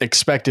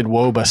expected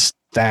WOBA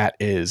stat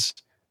is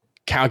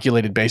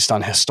calculated based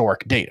on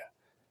historic data.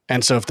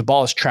 And so if the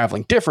ball is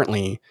traveling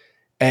differently,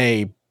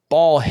 a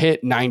ball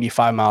hit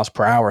 95 miles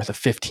per hour with a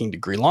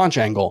 15-degree launch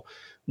angle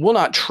will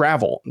not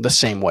travel the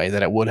same way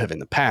that it would have in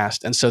the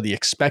past. And so the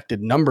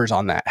expected numbers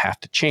on that have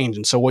to change.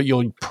 And so what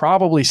you'll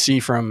probably see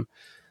from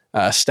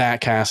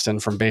StatCast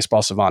and from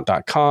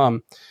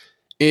baseballsavant.com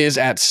is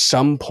at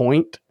some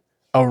point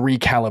a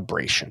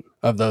recalibration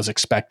of those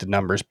expected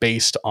numbers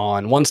based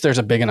on, once there's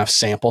a big enough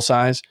sample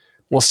size,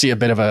 we'll see a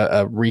bit of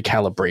a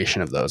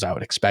recalibration of those, I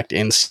would expect,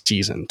 in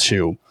season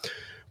to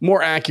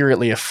more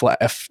accurately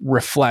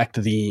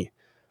reflect the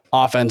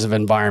offensive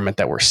environment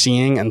that we're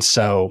seeing. And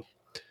so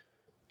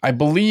I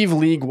believe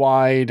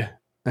league-wide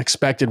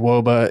expected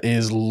WOBA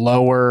is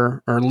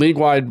lower, or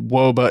league-wide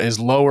WOBA is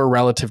lower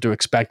relative to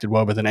expected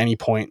WOBA than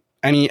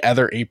any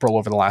other April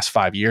over the last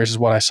 5 years, is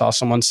what I saw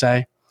someone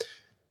say.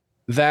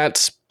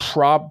 That's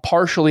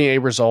partially a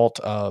result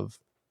of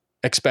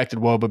expected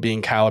WOBA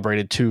being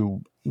calibrated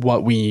to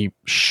what we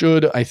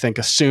should, I think,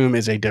 assume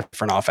is a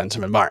different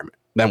offensive environment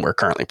than we're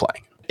currently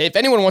playing. If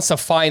anyone wants to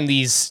find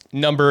these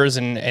numbers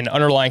and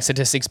underlying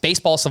statistics,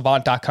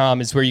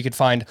 baseballsavant.com is where you could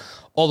find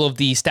all of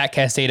the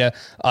StatCast data.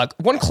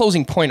 One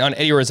closing point on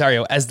Eddie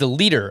Rosario as the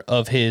leader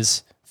of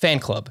his fan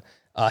club.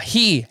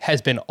 He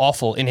has been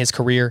awful in his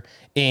career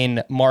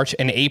in March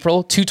and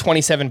April.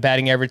 227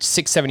 batting average,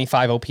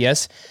 675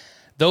 OPS.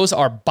 Those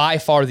are by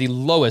far the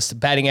lowest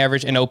batting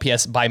average and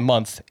OPS by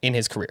month in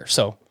his career.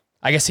 So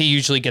I guess he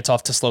usually gets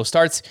off to slow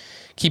starts.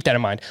 Keep that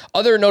in mind.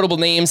 Other notable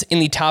names in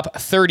the top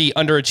 30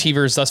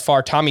 underachievers thus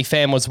far. Tommy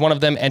Pham was one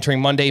of them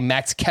entering Monday.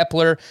 Max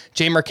Kepler,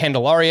 Jeimer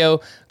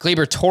Candelario,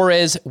 Gleyber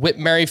Torres, Whit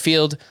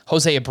Merrifield,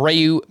 Jose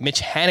Abreu,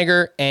 Mitch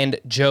Haniger, and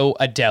Joe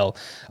Adele.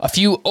 A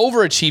few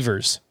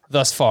overachievers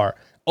thus far.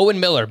 Owen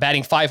Miller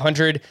batting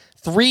 500,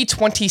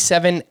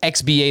 327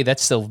 XBA.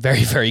 That's still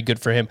very, very good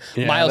for him.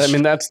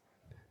 Yeah,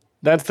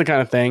 that's the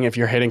kind of thing. If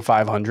you're hitting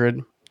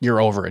 500, you're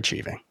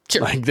overachieving.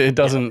 Sure. Like it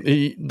doesn't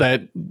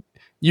that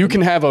you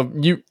can have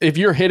if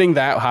you're hitting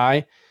that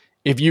high,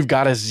 if you've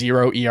got a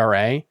 0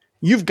 ERA,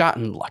 you've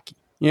gotten lucky.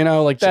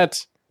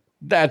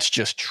 That's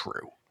just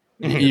true.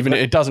 Even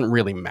it doesn't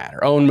really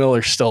matter. Owen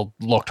Miller still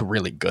looked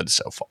really good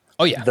so far.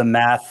 Oh yeah. The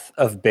math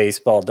of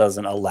baseball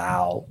doesn't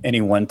allow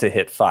anyone to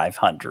hit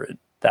 500.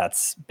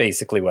 That's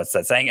basically what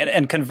that's saying.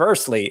 And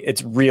conversely,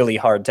 it's really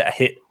hard to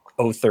hit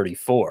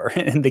 034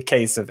 in the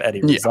case of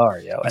Eddie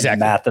Rosario. And exactly.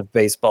 The math of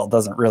baseball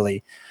doesn't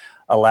really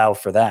allow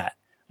for that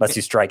unless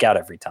you strike out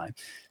every time.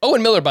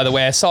 Owen Miller, by the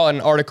way, I saw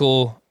an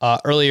article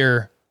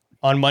earlier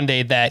on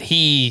Monday that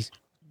he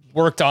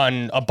worked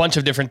on a bunch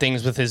of different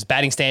things with his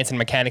batting stance and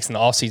mechanics in the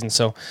offseason.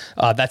 So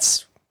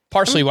that's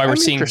partially why we're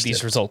seeing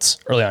these results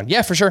early on.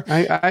 Yeah, for sure.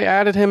 I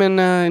added him in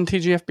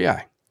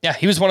TGFBI. Yeah,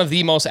 he was one of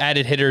the most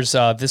added hitters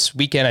this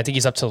weekend. I think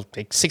he's up to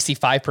like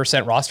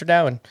 65% roster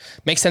now, and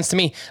makes sense to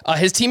me.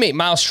 His teammate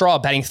Miles Straw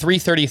batting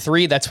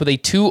 .333. That's with a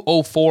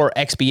 .204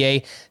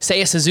 xBA.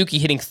 Seiya Suzuki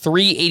hitting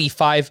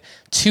 .385.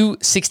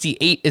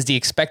 .268 is the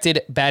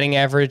expected batting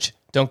average.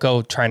 Don't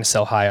go trying to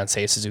sell high on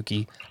Seiya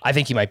Suzuki. I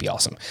think he might be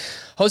awesome.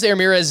 Jose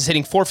Ramirez is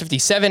hitting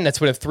 .457.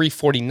 That's with a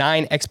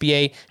 .349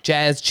 xBA.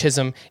 Jazz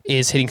Chisholm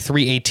is hitting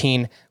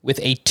 .318 with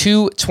a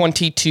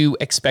 .222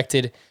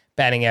 expected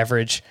batting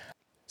average.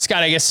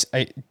 Scott, I guess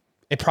it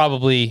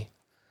probably,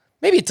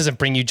 maybe it doesn't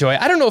bring you joy.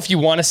 I don't know if you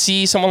want to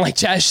see someone like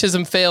Jazz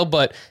Chisholm fail,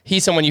 but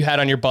he's someone you had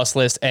on your bust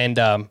list, and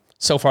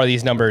so far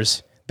these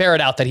numbers bear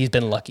it out that he's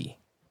been lucky.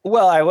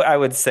 Well, I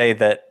would say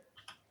that,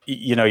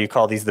 you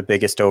call these the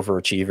biggest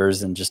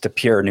overachievers in just a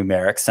pure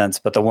numeric sense,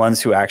 but the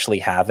ones who actually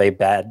have a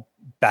bad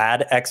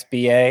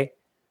xBA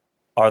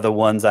are the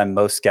ones I'm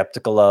most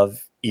skeptical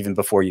of, even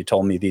before you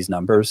told me these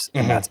numbers,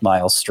 and that's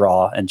Miles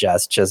Straw and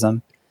Jazz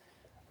Chisholm.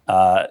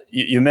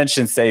 You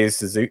mentioned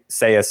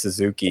Seiya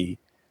Suzuki.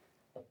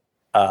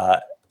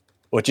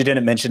 What you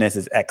didn't mention is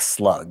his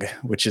X-slug,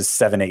 which is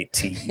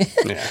 718.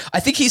 Yeah. I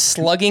think he's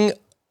slugging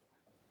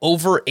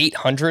over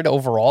 800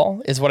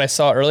 overall, is what I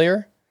saw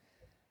earlier.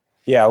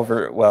 Yeah,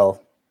 I'll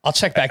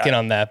check back in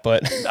on that,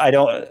 but I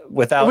don't.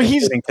 Without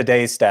including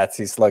today's stats,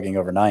 he's slugging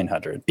over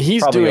 900.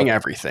 He's probably doing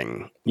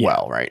everything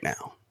well right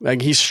now.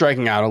 Like, he's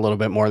striking out a little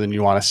bit more than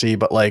you want to see,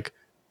 but like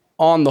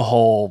on the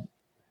whole,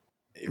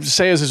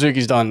 Seiya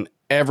Suzuki's done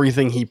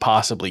everything he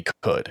possibly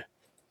could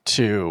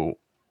to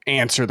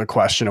answer the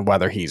question of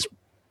whether he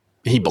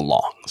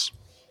belongs.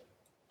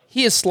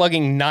 He is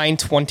slugging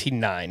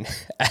 .929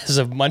 as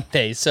of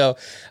Monday, so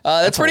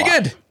that's pretty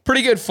good.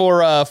 Pretty good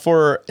for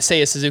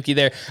Seiya Suzuki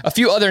there. A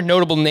few other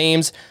notable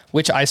names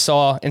which I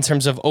saw in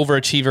terms of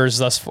overachievers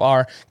thus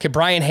far: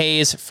 Brian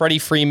Hayes, Freddie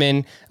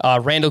Freeman,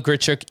 Randall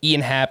Grichuk,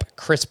 Ian Happ,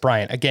 Chris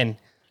Bryant. Again,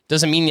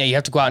 doesn't mean that you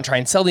have to go out and try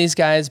and sell these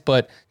guys,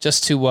 but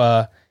just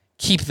to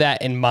keep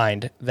that in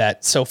mind,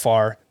 that so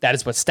far that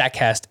is what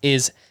StatCast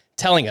is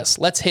telling us.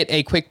 Let's hit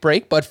a quick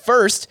break, but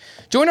first,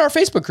 join our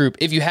Facebook group.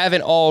 If you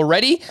haven't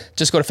already,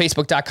 just go to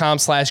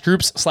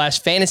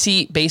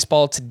facebook.com/groups/fantasy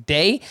baseball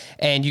today,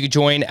 and you can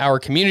join our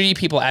community,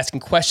 people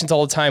asking questions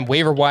all the time,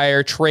 waiver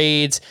wire,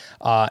 trades,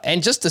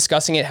 and just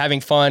discussing it,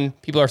 having fun.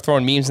 People are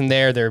throwing memes in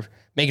there. They're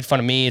making fun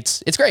of me.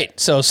 It's great.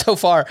 So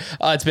far,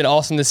 it's been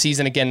awesome this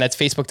season. Again, that's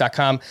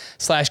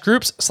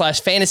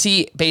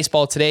facebook.com/groups/fantasy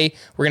baseball today.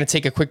 We're going to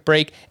take a quick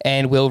break,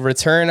 and we'll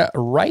return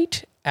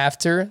right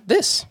after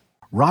this.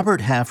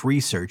 Robert Half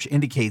research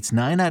indicates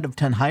 9 out of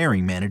 10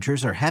 hiring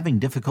managers are having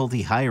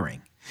difficulty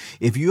hiring.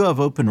 If you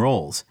have open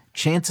roles,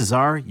 chances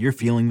are you're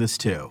feeling this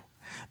too.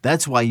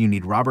 That's why you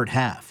need Robert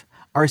Half.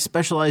 Our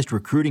specialized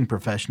recruiting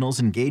professionals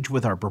engage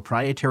with our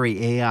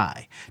proprietary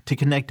AI to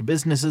connect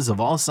businesses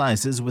of all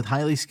sizes with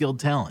highly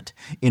skilled talent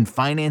in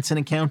finance and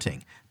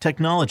accounting,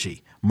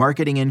 technology,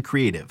 marketing and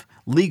creative,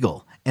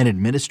 legal, and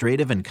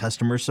administrative and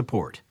customer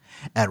support.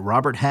 At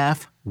Robert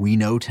Half, we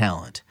know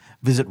talent.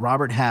 Visit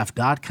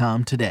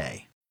roberthalf.com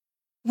today.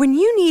 When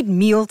you need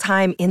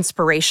mealtime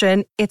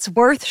inspiration, it's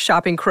worth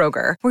shopping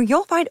Kroger, where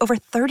you'll find over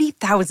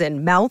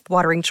 30,000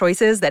 mouth-watering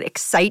choices that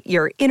excite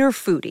your inner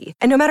foodie.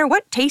 And no matter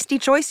what tasty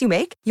choice you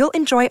make, you'll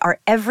enjoy our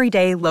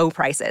everyday low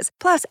prices,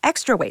 plus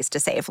extra ways to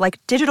save, like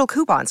digital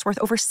coupons worth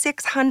over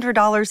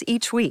 $600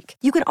 each week.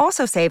 You can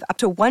also save up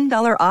to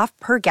 $1 off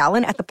per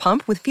gallon at the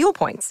pump with fuel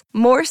points.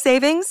 More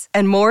savings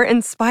and more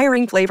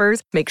inspiring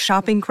flavors make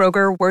shopping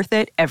Kroger worth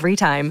it every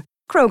time.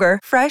 Kroger,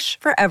 fresh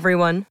for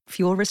everyone.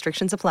 Fuel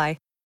restrictions apply.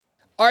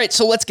 All right,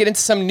 so let's get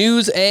into some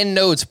news and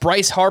notes.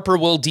 Bryce Harper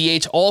will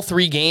DH all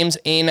 3 games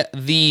in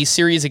the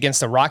series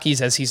against the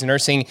Rockies as he's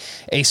nursing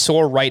a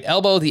sore right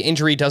elbow. The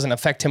injury doesn't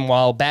affect him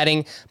while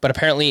batting, but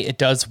apparently it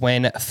does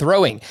when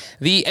throwing.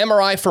 The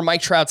MRI for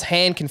Mike Trout's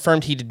hand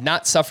confirmed he did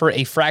not suffer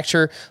a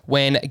fracture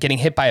when getting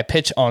hit by a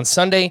pitch on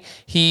Sunday.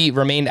 He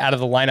remained out of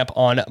the lineup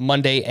on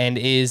Monday and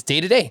is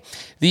day-to-day.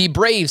 The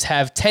Braves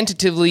have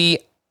tentatively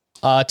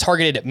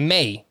targeted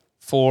May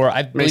for,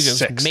 I believe it was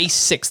May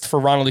 6th for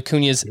Ronald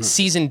Acuña's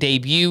season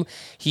debut.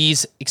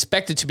 He's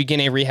expected to begin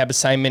a rehab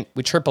assignment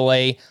with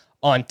AAA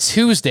on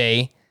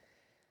Tuesday.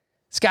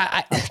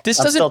 Scott, this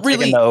doesn't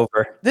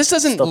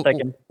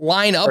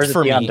line up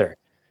for me. Under?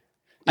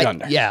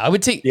 I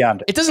would take the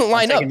under. It doesn't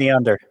line up. The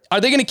under. Are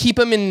they going to keep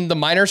him in the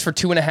minors for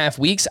 2.5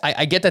 weeks?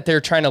 I get that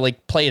they're trying to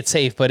play it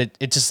safe, but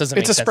it just doesn't.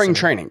 It's a spring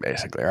training,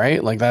 basically,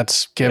 right? Like,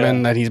 that's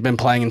given that he's been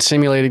playing in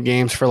simulated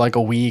games for like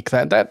a week.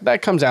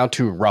 That comes out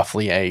to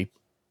roughly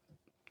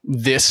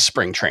this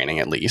spring training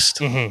at least.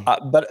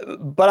 Mm-hmm.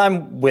 But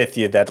I'm with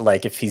you that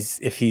if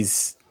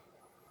he's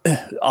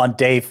on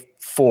day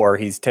 4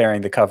 he's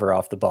tearing the cover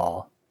off the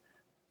ball.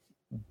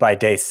 By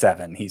day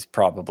 7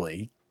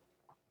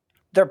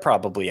 they're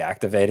probably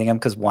activating him,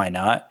 because why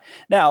not?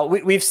 Now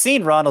we've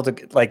seen Ronald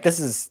I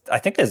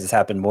think this has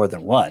happened more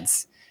than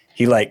once.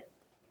 He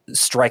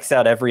strikes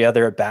out every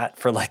other at bat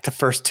for the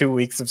first 2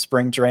 weeks of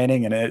spring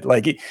training, and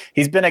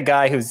he's been a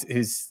guy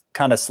who's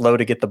kind of slow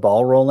to get the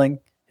ball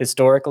rolling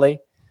historically.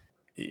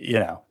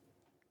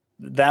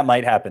 That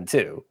might happen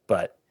too,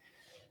 but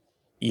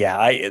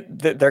Yeah,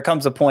 there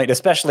comes a point,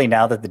 especially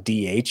now that the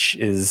DH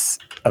is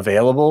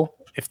available.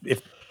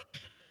 If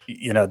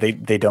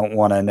they don't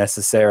want to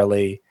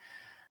necessarily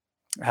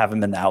have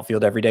him in the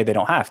outfield every day, they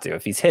don't have to.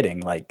 If he's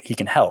hitting, like, he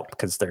can help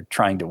because they're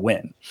trying to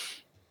win.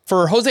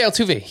 For Jose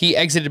Altuve, he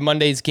exited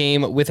Monday's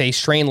game with a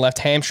strained left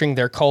hamstring.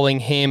 They're calling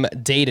him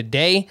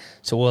day-to-day,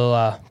 so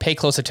we'll pay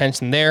close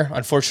attention there.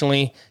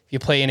 Unfortunately, if you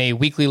play in a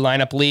weekly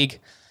lineup league,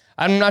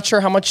 I'm not sure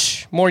how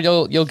much more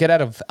you'll get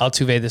out of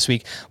Altuve this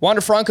week.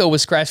 Wander Franco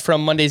was scratched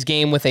from Monday's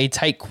game with a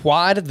tight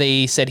quad.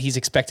 They said he's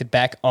expected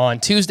back on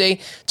Tuesday.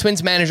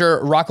 Twins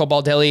manager Rocco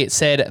Baldelli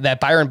said that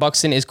Byron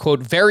Buxton is, quote,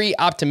 very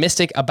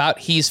optimistic about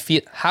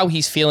how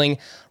he's feeling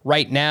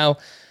right now.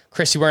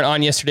 Chris, you weren't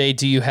on yesterday.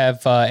 Do you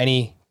have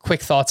any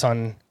quick thoughts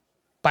on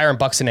Byron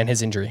Buxton and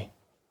his injury?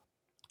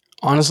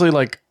 Honestly,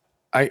 like,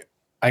 I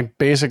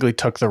basically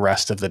took the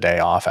rest of the day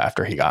off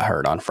after he got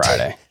hurt on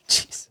Friday.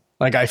 Jeez.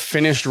 Like, I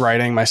finished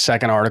writing my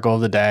second article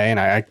of the day, and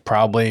I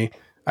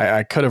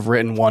could have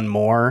written one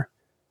more.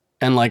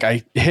 And like,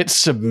 I hit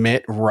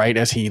submit right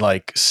as he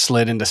like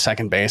slid into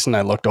second base, and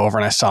I looked over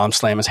and I saw him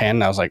slam his hand,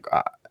 and I was like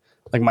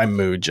my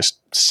mood just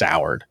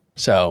soured.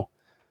 So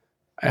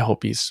I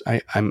hope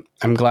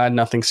I'm glad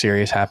nothing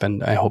serious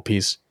happened. I hope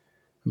he's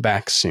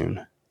back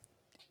soon.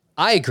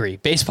 I agree.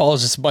 Baseball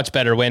is just much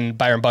better when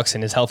Byron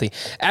Buxton is healthy.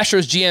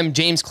 Astros GM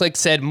James Click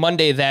said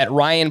Monday that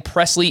Ryan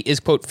Presley is,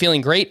 quote,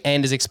 feeling great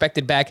and is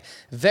expected back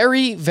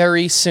very,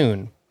 very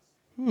soon.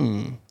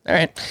 All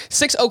right.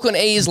 6 Oakland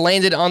A's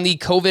landed on the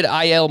COVID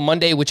IL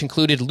Monday, which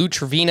included Lou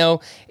Trevino,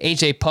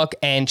 AJ Puck,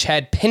 and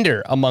Chad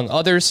Pinder, among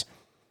others.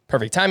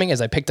 Perfect timing,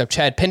 as I picked up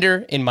Chad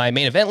Pinder in my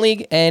main event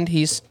league, and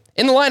he's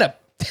in the lineup.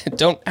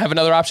 Don't have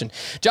another option.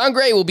 John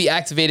Gray will be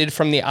activated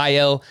from the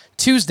IL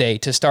Tuesday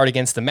to start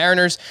against the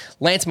Mariners.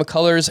 Lance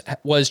McCullers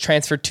was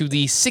transferred to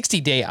the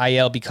 60-day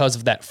IL because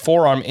of that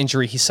forearm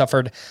injury he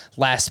suffered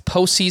last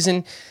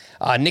postseason.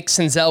 Nick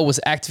Senzel was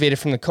activated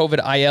from the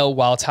COVID IL,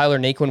 while Tyler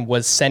Naquin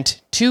was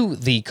sent to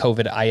the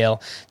COVID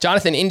IL.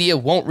 Jonathan India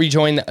won't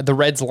rejoin the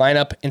Reds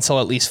lineup until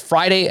at least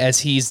Friday,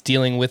 as he's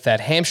dealing with that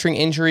hamstring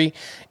injury.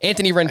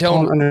 Anthony Rendon.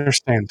 I don't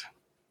understand.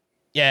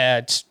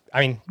 Yeah,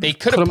 they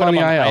could have put him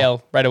on the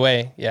IL right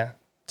away. Yeah,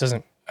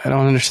 doesn't. I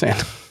don't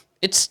understand.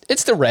 It's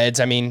the Reds.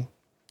 I mean,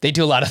 they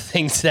do a lot of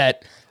things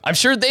that I'm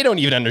sure they don't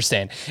even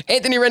understand.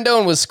 Anthony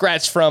Rendon was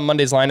scratched from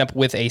Monday's lineup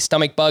with a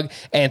stomach bug,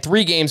 and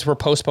 3 games were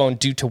postponed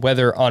due to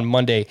weather on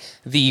Monday.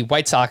 The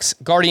White Sox,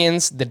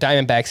 Guardians, the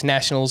Diamondbacks,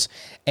 Nationals,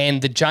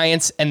 and the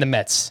Giants and the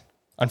Mets.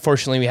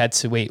 Unfortunately, we had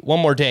to wait one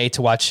more day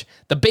to watch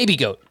the baby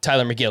goat,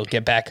 Tyler McGill,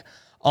 get back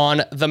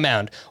on the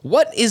mound.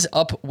 What is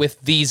up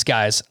with these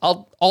guys?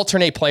 I'll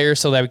alternate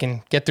players so that we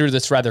can get through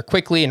this rather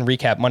quickly and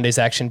recap Monday's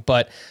action.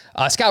 But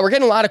Scott, we're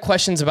getting a lot of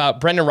questions about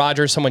Brendan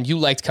Rodgers, someone you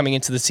liked coming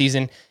into the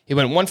season. He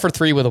went 1 for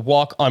 3 with a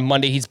walk on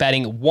Monday. He's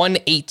batting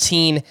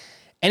 118.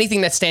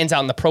 Anything that stands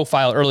out in the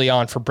profile early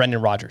on for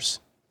Brendan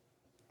Rodgers?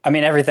 I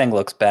mean, everything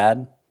looks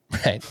bad.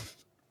 Right.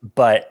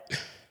 But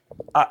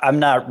I'm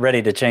not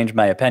ready to change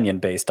my opinion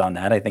based on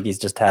that. I think he's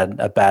just had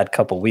a bad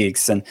couple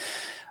weeks. And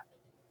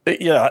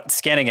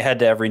scanning ahead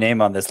to every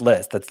name on this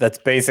list, that's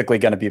basically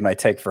going to be my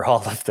take for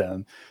all of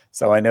them.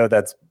 So I know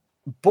that's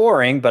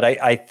boring, but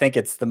I think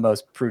it's the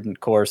most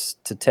prudent course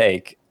to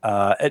take.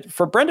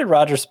 For Brendan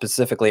Rodgers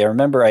specifically, I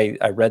remember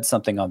I read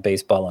something on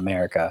Baseball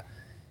America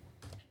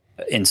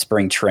in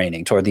spring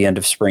training, toward the end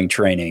of spring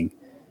training,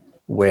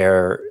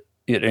 where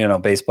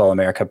Baseball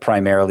America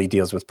primarily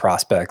deals with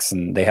prospects,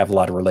 and they have a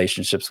lot of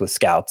relationships with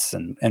scouts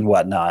and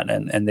whatnot.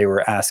 And they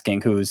were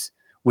asking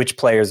which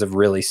players have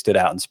really stood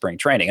out in spring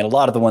training. And a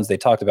lot of the ones they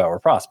talked about were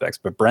prospects,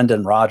 but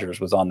Brendan Rodgers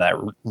was on that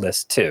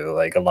list too.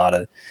 Like, a lot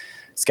of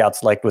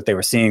scouts liked what they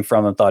were seeing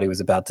from him, thought he was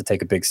about to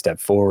take a big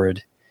step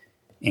forward.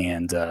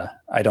 And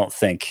I don't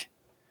think,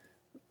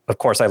 of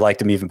course, I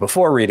liked him even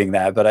before reading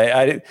that, but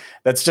I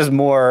that's just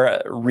more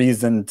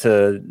reason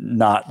to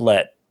not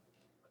let,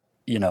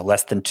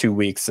 less than 2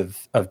 weeks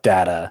of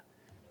data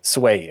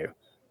sway you.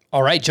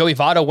 All right, Joey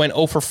Votto went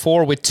 0 for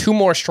 4 with 2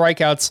 more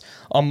strikeouts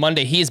on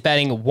Monday. He is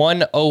batting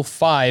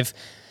 105.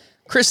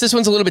 Chris, this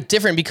one's a little bit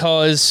different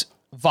because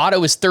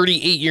Votto is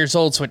 38 years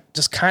old, so it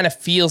just kind of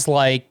feels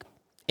like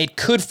it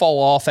could fall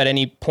off at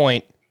any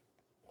point.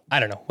 I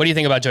don't know. What do you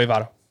think about Joey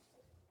Votto?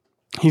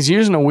 He's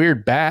using a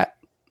weird bat.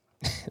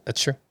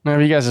 That's true. None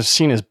of you guys have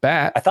seen his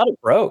bat. I thought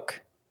it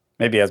broke.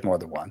 Maybe he has more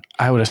than one.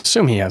 I would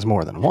assume he has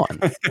more than one,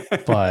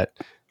 but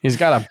he's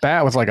got a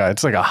bat with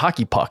it's like a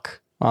hockey puck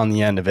on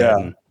the end of it. Yeah.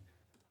 And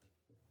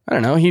I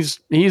don't know.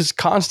 He's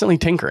constantly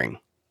tinkering,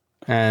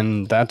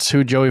 and that's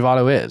who Joey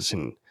Votto is.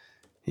 And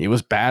he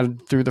was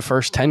bad through the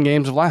first 10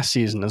 games of last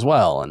season as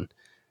well. And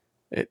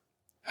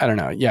I don't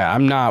know. Yeah,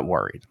 I'm not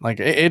worried. Like,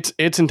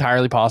 it's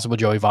entirely possible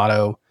Joey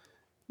Votto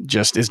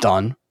just is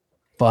done,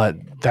 but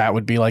that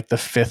would be like the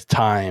 5th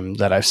time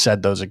that I've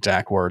said those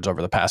exact words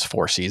over the past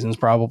 4 seasons,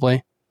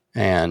 probably.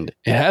 And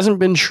it hasn't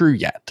been true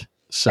yet.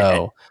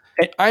 So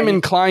I'm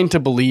inclined to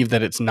believe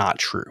that it's not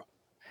true.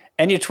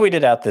 And you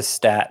tweeted out this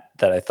stat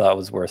that I thought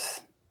was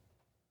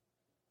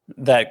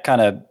that kind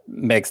of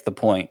makes the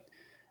point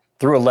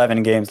through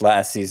 11 games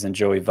last season,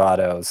 Joey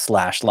Votto's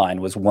slash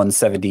line was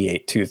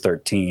 178,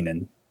 213,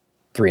 and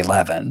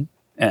 311.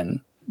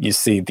 And you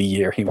see the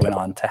year he went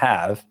on to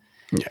have.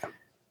 Yeah.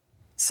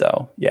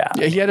 So, yeah.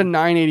 Yeah, he had a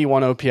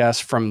 981 OPS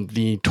from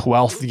the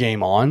 12th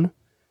game on.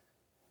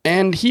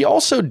 And he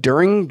also,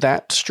 during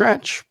that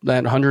stretch,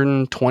 that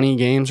 120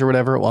 games or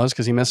whatever it was,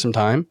 because he missed some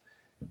time,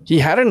 he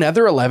had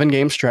another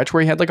 11-game stretch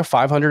where he had like a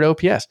 500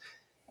 OPS.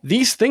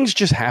 These things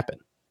just happen.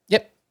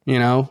 Yep. You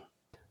know?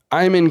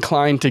 I'm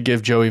inclined to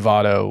give Joey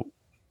Votto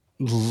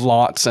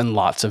lots and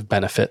lots of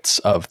benefits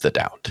of the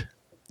doubt.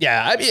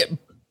 Yeah, I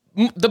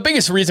mean, the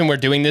biggest reason we're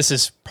doing this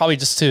is probably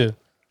just to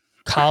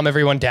calm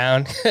everyone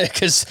down,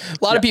 because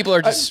a lot of people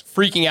are just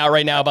freaking out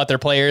right now about their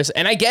players,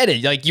 and I get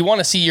it. Like, you want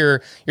to see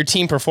your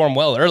team perform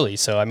well early,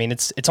 so I mean,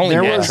 it's only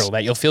natural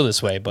that you'll feel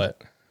this way.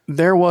 But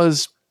there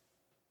was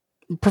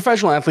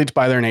professional athletes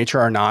by their nature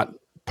are not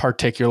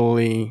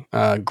particularly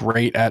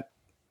great at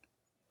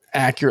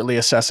accurately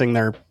assessing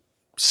their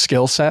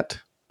skill set.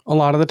 A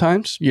lot of the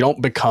times, you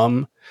don't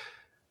become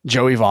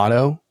Joey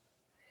Votto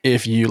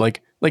if you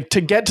like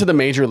to get to the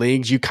major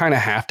leagues. You kind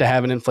of have to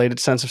have an inflated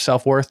sense of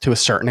self-worth to a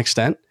certain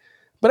extent.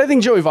 But I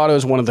think Joey Votto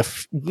is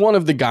one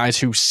of the guys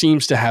who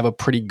seems to have a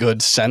pretty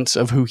good sense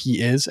of who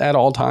he is at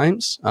all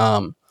times.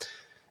 And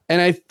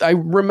I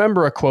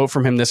remember a quote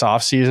from him this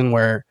offseason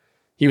where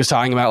he was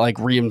talking about like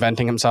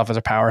reinventing himself as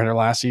a power hitter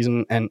last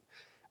season. And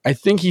I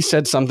think he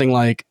said something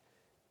like,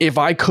 if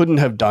I couldn't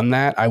have done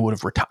that, I would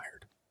have retired.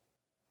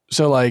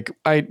 So like,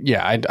 I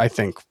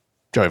think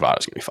Joey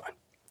Votto's gonna be fine.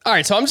 All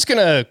right, so I'm just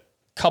gonna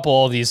couple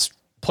all these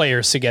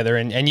players together,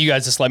 and you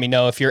guys just let me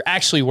know if you're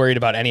actually worried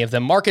about any of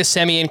them. Marcus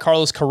Semien,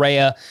 Carlos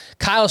Correa,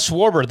 Kyle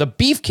Schwarber, the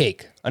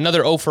Beefcake,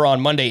 another 0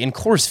 on Monday in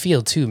Coors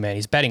Field too, man.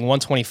 He's batting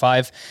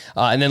 125.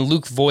 And then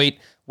Luke Voit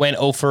went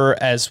 0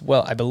 as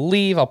well, I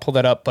believe. I'll pull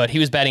that up, but he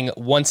was batting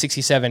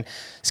 167.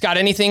 Scott,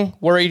 anything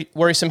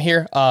worrisome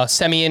here?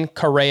 Semien,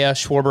 Correa,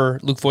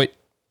 Schwarber, Luke Voit?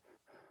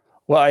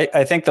 Well,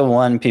 I think the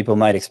one people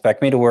might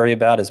expect me to worry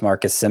about is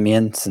Marcus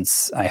Semien,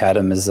 since I had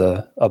him as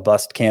a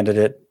bust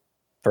candidate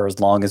for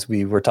as long as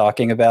we were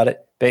talking about it,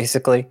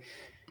 basically.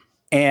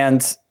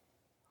 And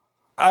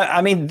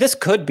I mean, this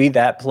could be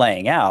that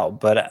playing out,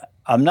 but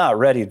I'm not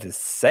ready to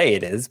say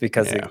it is,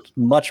 because it's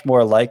much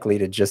more likely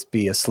to just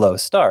be a slow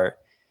start.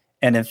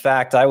 And in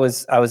fact, I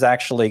was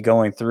actually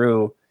going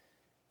through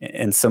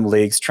in some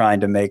leagues trying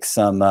to make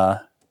some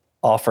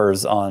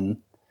offers on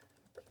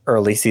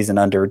early season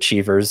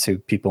underachievers who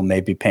people may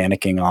be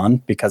panicking on,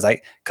 because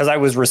I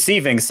was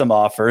receiving some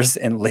offers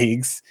in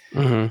leagues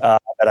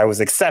that I was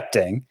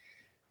accepting.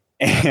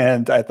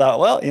 And I thought,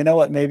 well, you know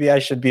what? Maybe I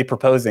should be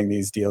proposing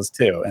these deals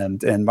too.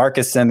 And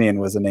Marcus Semien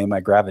was a name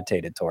I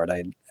gravitated toward.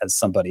 As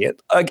somebody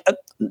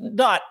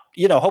not,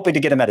 hoping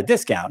to get him at a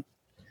discount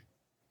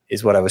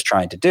is what I was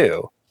trying to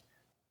do,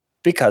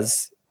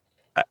 because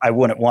I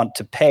wouldn't want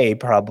to pay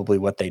probably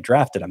what they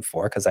drafted him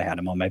for, because I had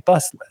him on my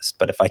bust list.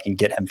 But if I can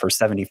get him for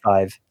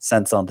 75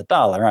 cents on the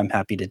dollar, I'm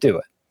happy to do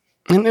it.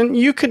 And then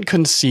you could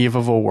conceive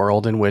of a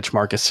world in which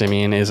Marcus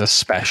Semien is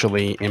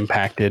especially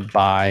impacted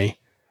by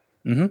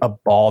a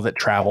ball that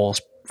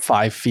travels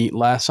 5 feet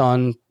less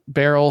on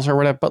barrels or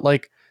whatever. But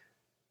like,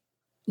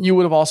 you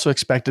would have also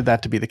expected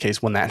that to be the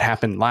case when that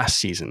happened last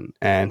season,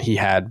 and he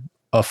had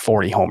a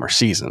 40 homer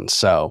season.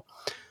 So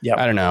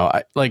I don't know.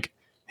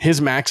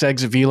 His max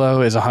exit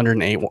velo is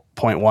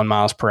 108.1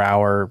 miles per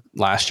hour.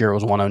 Last year it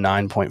was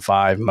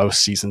 109.5.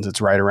 Most seasons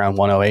it's right around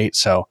 108.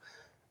 So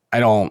I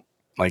don't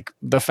like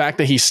the fact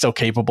that he's still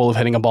capable of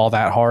hitting a ball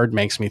that hard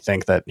makes me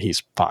think that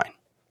he's fine,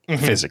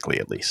 physically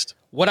at least.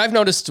 What I've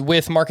noticed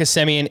with Marcus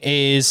Semien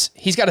is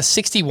he's got a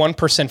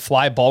 61%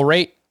 fly ball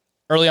rate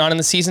early on in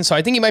the season. So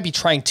I think he might be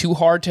trying too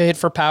hard to hit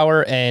for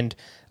power, and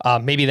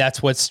maybe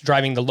that's what's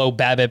driving the low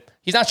BABIP.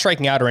 He's not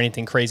striking out or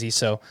anything crazy.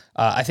 So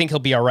I think he'll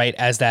be all right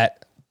as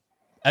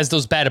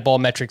those batted ball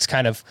metrics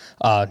kind of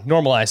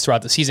normalize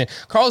throughout the season.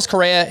 Carlos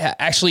Correa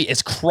actually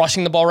is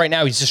crushing the ball right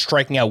now. He's just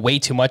striking out way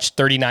too much,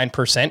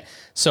 39%.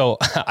 So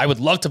I would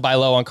love to buy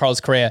low on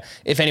Carlos Correa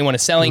if anyone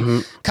is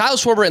selling. Kyle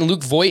Schwarber and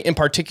Luke Voit in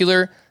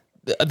particular,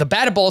 the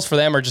batted balls for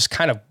them are just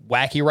kind of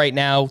wacky right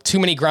now. Too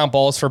many ground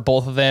balls for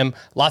both of them.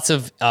 Lots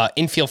of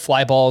infield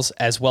fly balls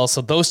as well.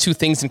 So those two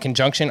things in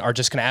conjunction are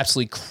just going to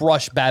absolutely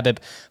crush BABIP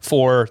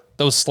for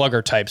those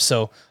slugger types.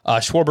 So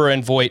Schwarber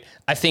and Voit,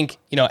 I think,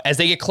 as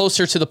they get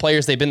closer to the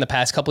players they've been the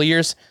past couple of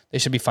years, they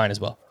should be fine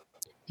as well.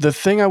 The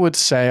thing I would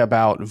say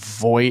about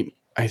Voit,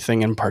 I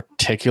think in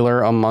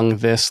particular among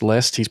this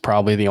list, he's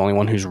probably the only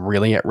one who's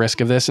really at risk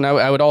of this. And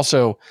I would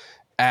also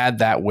add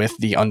that with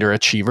the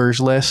underachievers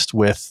list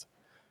with,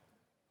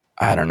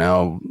 I don't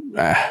know,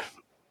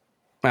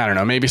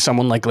 maybe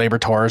someone like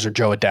Gleyber Torres or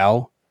Joe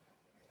Adell,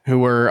 who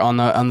were on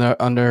the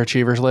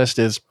underachievers list,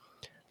 is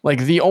like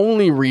the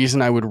only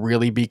reason I would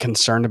really be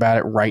concerned about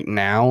it right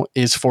now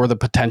is for the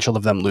potential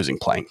of them losing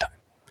playing time.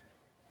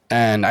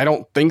 And I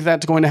don't think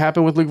that's going to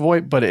happen with Luke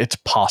Voit, but it's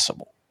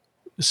possible.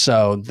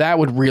 So that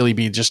would really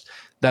be just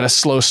that a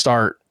slow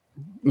start,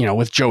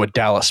 with Joe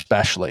Adell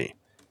especially.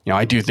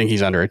 I do think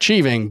he's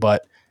underachieving,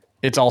 but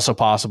it's also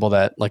possible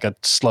that like a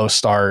slow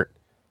start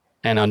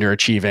and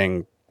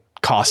underachieving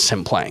costs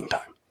him playing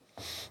time.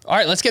 All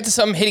right, let's get to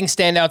some hitting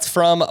standouts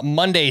from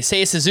Monday.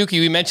 Seiya Suzuki,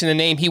 we mentioned the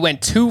name. He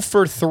went 2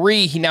 for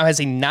 3. He now has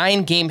a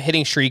 9-game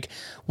hitting streak,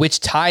 which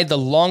tied the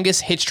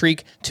longest hit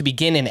streak to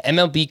begin an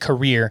MLB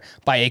career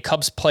by a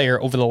Cubs player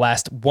over the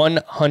last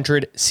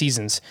 100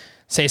 seasons.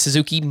 Seiya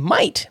Suzuki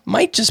might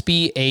just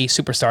be a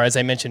superstar, as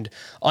I mentioned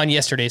on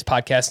yesterday's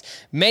podcast.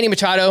 Manny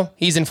Machado,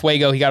 he's in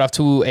fuego. He got off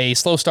to a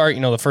slow start,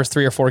 the first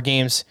 3 or 4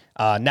 games.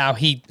 Now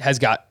he has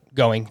got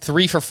going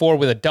 3 for 4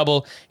 with a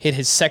double, hit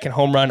his second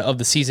home run of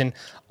the season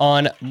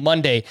on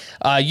Monday.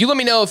 You let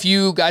me know if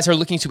you guys are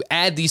looking to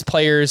add these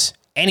players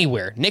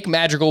anywhere. Nick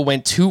Madrigal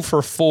went 2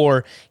 for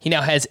 4. He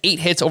now has 8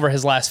 hits over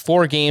his last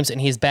 4 games,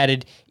 and he's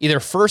batted either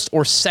first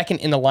or second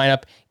in the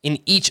lineup in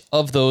each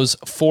of those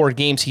 4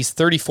 games. He's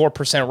 34%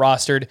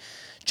 rostered.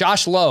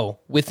 Josh Lowe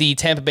with the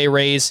Tampa Bay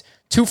Rays,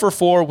 2 for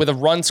 4 with a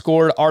run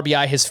scored,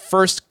 RBI, his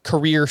first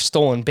career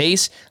stolen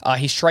base.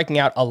 He's striking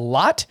out a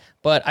lot,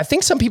 but I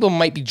think some people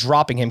might be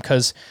dropping him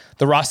because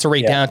the roster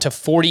rate down to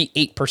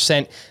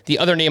 48%. The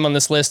other name on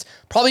this list,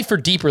 probably for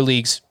deeper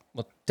leagues,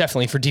 well,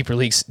 definitely for deeper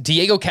leagues,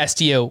 Diego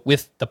Castillo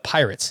with the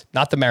Pirates,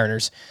 not the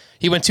Mariners.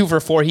 He went 2 for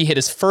 4. He hit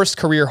his first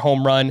career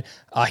home run.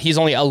 He's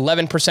only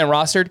 11%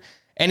 rostered,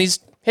 and he's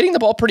hitting the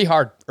ball pretty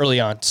hard early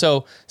on.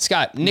 So,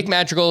 Scott, Nick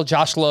Madrigal,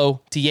 Josh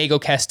Lowe, Diego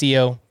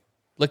Castillo,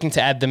 looking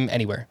to add them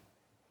anywhere.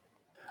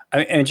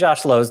 I mean,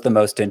 Josh Lowe is the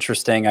most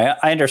interesting. I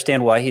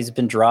understand why he's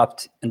been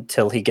dropped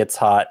until he gets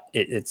hot.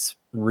 It's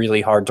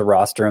really hard to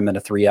roster him in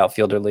a 3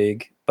 outfielder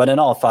league, but in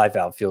all 5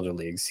 outfielder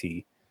leagues,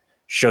 he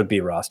should be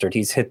rostered.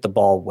 He's hit the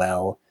ball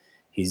well.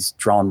 He's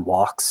drawn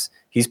walks.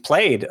 He's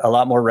played a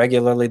lot more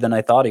regularly than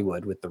I thought he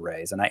would with the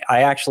Rays. And I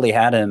actually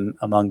had him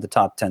among the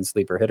top 10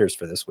 sleeper hitters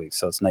for this week.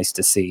 So it's nice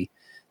to see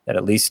that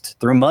at least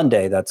through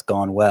Monday, that's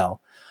gone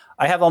well.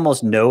 I have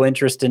almost no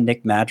interest in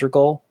Nick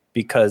Madrigal,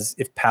 because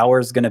if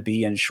power is going to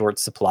be in shorter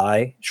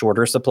supply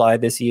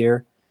this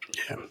year,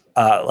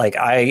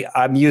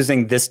 I'm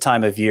using this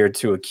time of year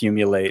to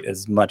accumulate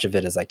as much of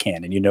it as I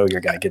can. And your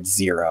guy gets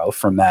 0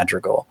 from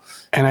Madrigal.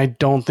 And I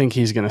don't think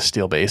he's going to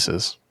steal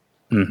bases.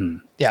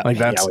 Mm-hmm. Yeah. Like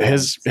that's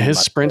his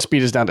sprint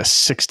speed is down to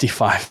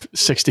 65th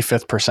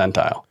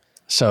percentile.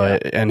 So,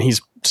 and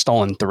he's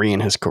stolen 3 in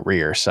his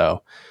career.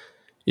 So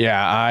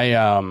yeah,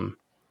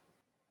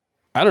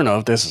 I don't know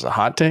if this is a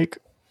hot take,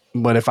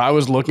 but if I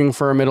was looking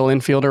for a middle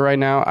infielder right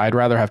now, I'd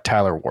rather have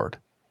Tyler Wade.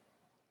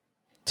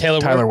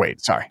 Tyler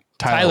Wade. Sorry.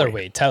 Tyler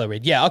Wade.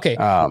 Yeah. Okay.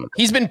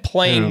 He's been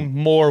playing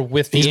more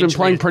with the He's been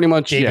playing pretty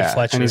much. David Yeah.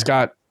 Fletcher. And he's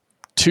got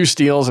 2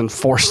 steals and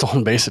 4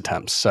 stolen base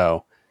attempts.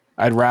 So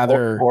I'd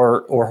rather,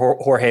 or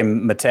Jorge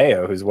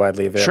Mateo, who's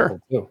widely available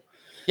too.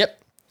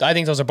 Yep. I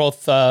think those are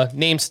both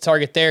names to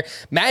target there.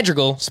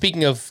 Madrigal,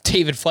 speaking of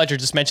David Fletcher,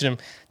 just mentioned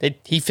him.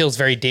 He feels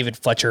very David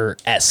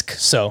Fletcher-esque.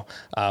 So,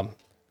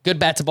 good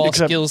bat to ball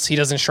skills. He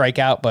doesn't strike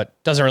out,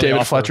 but doesn't really David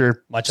offer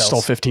Fletcher much else.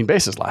 stole 15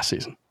 bases last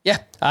season. Yeah,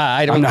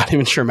 I'm not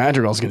even sure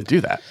Madrigal's going to do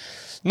that.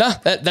 No,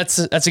 that's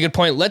a good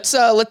point.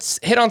 Let's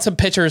hit on some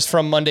pitchers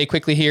from Monday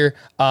quickly here.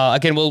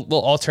 Again, we'll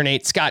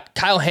alternate. Scott,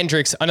 Kyle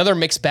Hendricks, another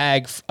mixed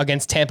bag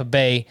against Tampa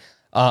Bay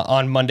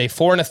on Monday.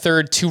 4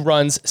 1/3, 2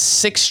 runs,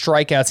 6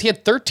 strikeouts. He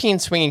had 13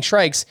 swinging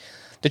strikes.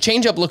 The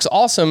changeup looks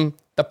awesome.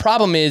 The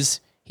problem is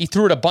he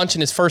threw it a bunch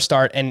in his first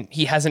start, and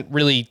he hasn't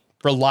really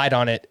relied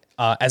on it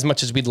as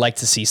much as we'd like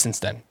to see since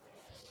then.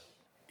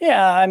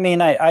 Yeah, I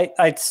mean,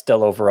 I'd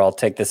still overall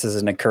take this as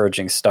an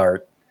encouraging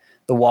start.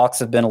 The walks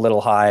have been a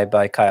little high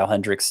by Kyle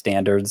Hendricks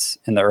standards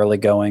in the early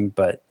going,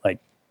 but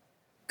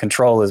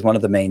control is one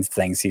of the main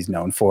things he's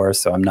known for,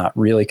 so I'm not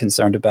really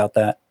concerned about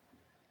that.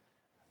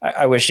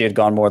 I wish he had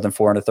gone more than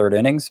 4 1/3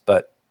 innings,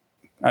 but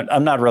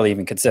I'm not really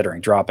even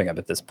considering dropping him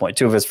at this point.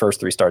 2 of his first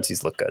 3 starts,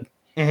 he's looked good.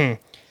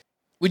 Mm-hmm.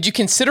 Would you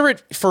consider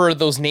it for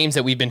those names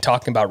that we've been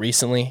talking about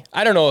recently?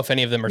 I don't know if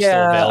any of them are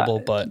still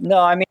available, but no,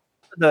 I mean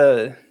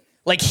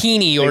like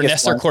Heaney or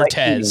Nestor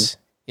Cortez.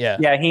 Yeah,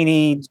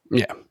 Heaney.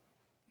 Yeah,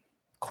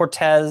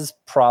 Cortez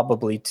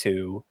probably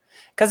too.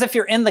 Because if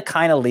you're in the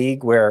kind of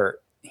league where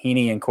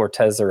Heaney and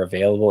Cortez are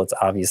available, it's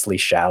obviously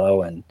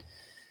shallow, and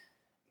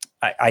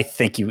I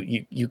think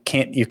you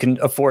can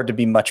afford to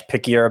be much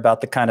pickier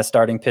about the kind of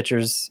starting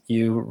pitchers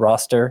you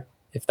roster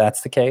if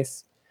that's the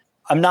case.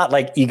 I'm not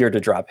eager to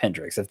drop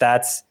Hendricks. If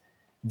that's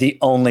the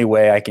only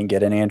way I can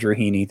get an Andrew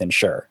Heaney, then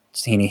sure.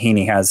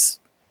 Heaney has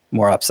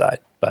more upside,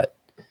 but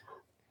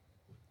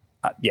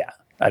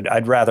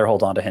I'd rather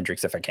hold on to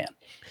Hendricks if I can.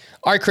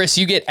 All right, Chris,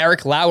 you get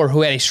Eric Lauer,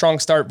 who had a strong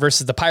start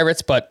versus the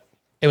Pirates, but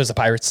it was the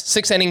Pirates.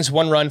 6 innings,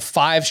 1 run,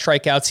 5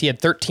 strikeouts. He had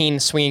 13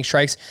 swinging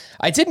strikes.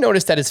 I did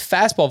notice that his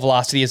fastball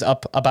velocity is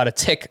up about a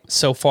tick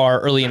so far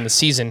early in the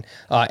season.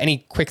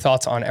 Any quick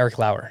thoughts on Eric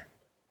Lauer?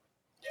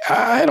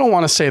 I don't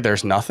want to say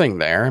there's nothing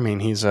there. I mean,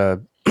 he's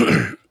a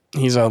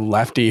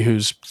lefty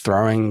who's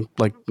throwing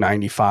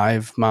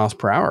 95 miles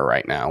per hour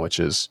right now, which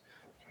is,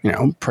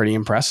 pretty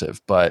impressive.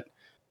 But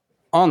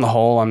on the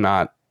whole, I'm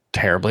not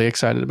terribly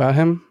excited about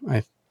him.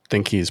 I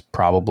think he's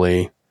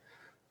probably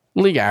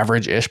league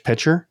average-ish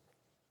pitcher,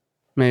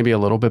 maybe a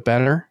little bit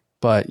better.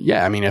 But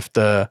yeah, I mean, if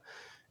the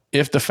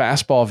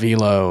fastball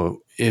velo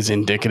is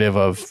indicative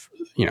of,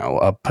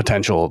 a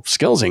potential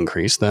skills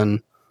increase,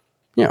 then,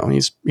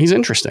 he's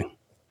interesting.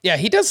 Yeah,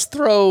 he does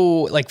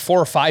throw like 4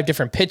 or 5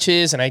 different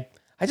pitches, and I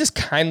just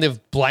kind of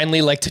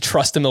blindly like to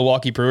trust the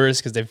Milwaukee Brewers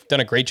because they've done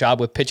a great job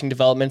with pitching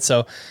development.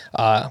 So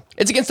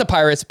it's against the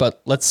Pirates,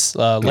 but let's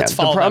follow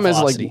the problem is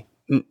like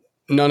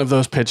none of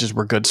those pitches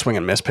were good swing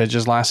and miss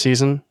pitches last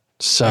season.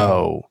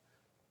 So,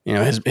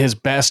 his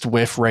best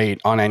whiff rate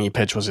on any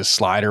pitch was his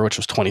slider, which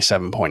was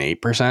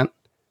 27.8%,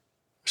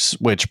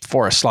 which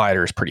for a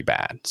slider is pretty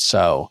bad.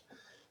 So,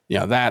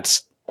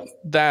 that's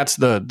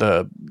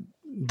the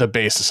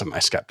basis of my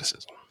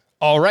skepticism.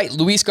 All right,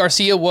 Luis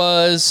Garcia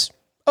was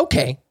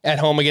okay at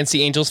home against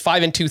the Angels.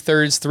 5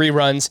 2/3, 3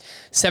 runs,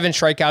 7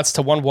 strikeouts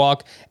to 1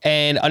 walk.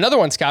 And another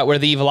one, Scott, where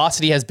the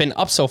velocity has been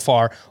up so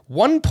far,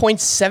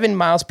 1.7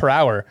 miles per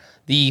hour.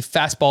 The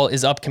fastball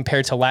is up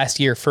compared to last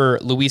year for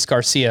Luis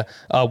Garcia.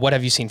 What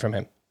have you seen from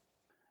him?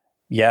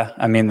 Yeah,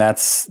 I mean,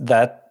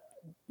 that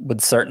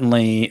would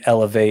certainly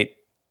elevate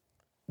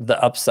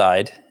the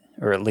upside,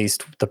 or at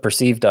least the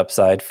perceived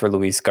upside for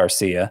Luis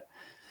Garcia.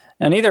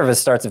 Now, neither of his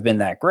starts have been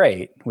that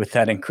great with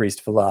that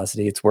increased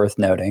velocity, it's worth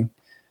noting.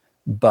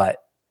 But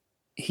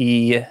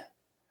he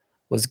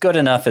was good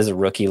enough as a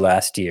rookie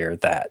last year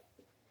that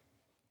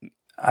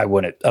I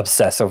wouldn't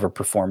obsess over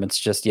performance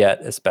just yet,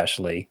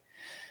 especially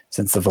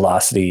since the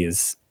velocity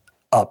is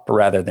up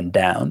rather than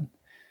down.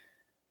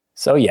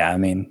 So, yeah, I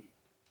mean,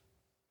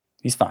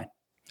 he's fine.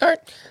 All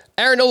right.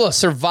 Aaron Nola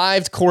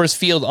survived Coors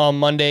Field on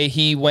Monday.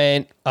 He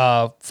went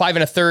 5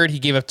 1/3. He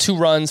gave up 2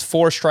 runs,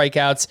 4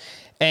 strikeouts.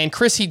 And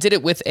Chris, he did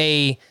it with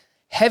a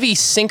heavy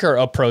sinker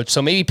approach.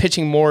 So maybe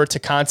pitching more to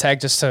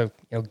contact just to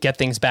get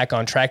things back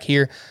on track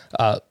here.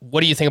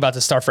 What do you think about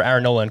the start for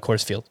Aaron Nola in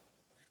Coors Field?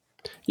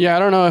 Yeah, I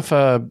don't know if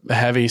a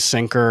heavy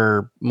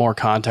sinker, more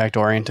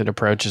contact-oriented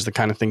approach is the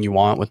kind of thing you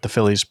want with the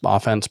Phillies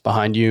offense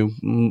behind you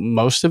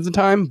most of the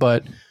time.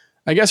 But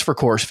I guess for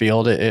Coors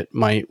Field, it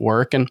might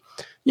work. And,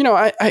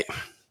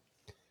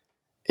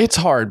 it's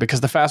hard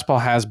because the fastball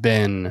has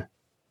been,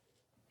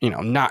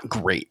 not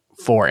great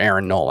for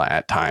Aaron Nola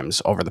at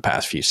times over the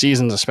past few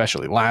seasons,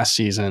 especially last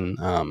season.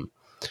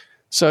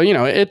 So,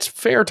 it's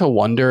fair to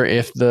wonder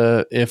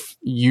if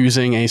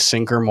using a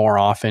sinker more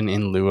often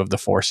in lieu of the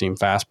 4-seam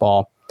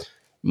fastball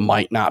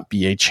might not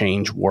be a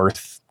change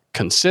worth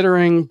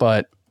considering.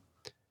 But,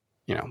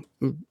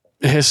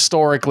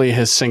 historically,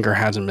 his sinker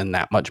hasn't been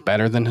that much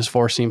better than his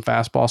 4-seam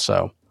fastball.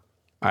 So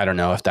I don't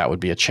know if that would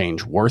be a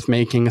change worth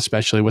making,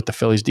 especially with the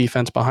Phillies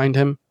defense behind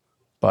him.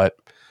 But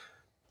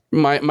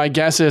my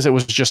guess is it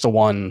was just a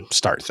 1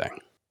 start thing.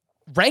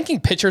 Ranking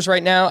pitchers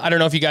right now, I don't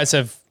know if you guys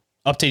have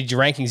updated your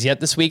rankings yet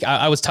this week.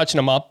 I was touching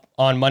them up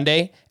on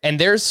Monday, and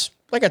there's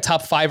like a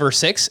top 5 or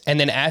 6. And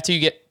then after you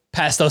get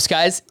past those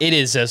guys, it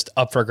is just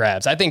up for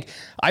grabs. I think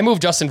I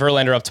moved Justin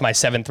Verlander up to my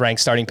 7th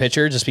ranked starting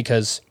pitcher just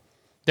because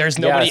there's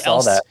nobody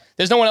else.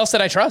 There's no one else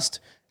that I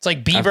trust. It's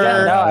like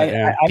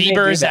Bieber,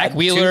 Bieber, Zach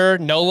Wheeler,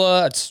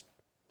 Nola.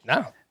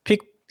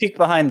 Peek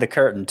behind the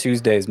curtain.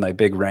 Tuesday is my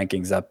big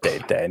rankings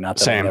update day. Not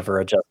that I never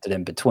adjusted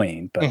in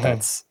between, but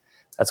that's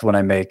when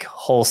I make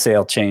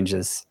wholesale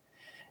changes.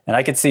 And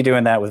I could see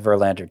doing that with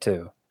Verlander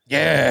too.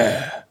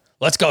 Yeah.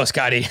 Let's go,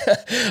 Scotty.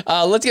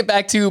 Let's get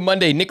back to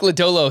Monday. Nick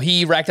Lodolo,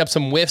 he racked up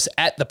some whiffs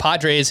at the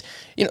Padres.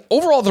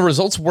 Overall, the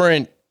results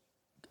weren't.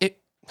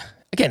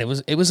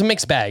 It was a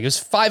mixed bag. It was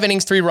 5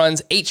 innings, 3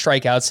 runs, 8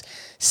 strikeouts,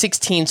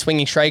 16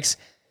 swinging strikes.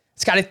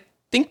 Scott, I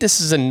think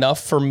this is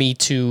enough for me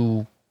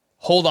to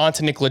hold on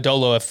to Nick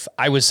Lodolo if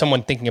I was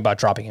someone thinking about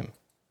dropping him.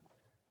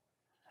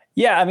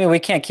 Yeah, I mean, we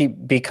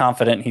can't be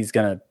confident he's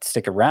going to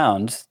stick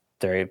around.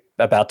 They're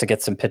about to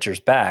get some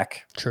pitchers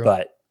back. True.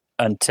 But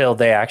until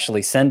they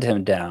actually send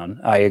him down,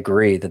 I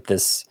agree that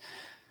this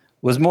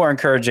was more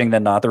encouraging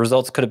than not. The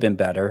results could have been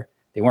better.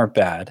 They weren't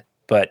bad.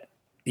 But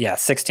yeah,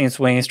 16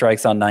 swinging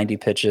strikes on 90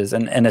 pitches.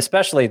 And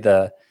especially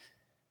the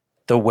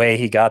way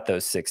he got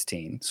those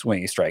 16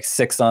 swinging strikes.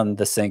 6 on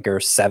the sinker,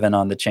 7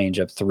 on the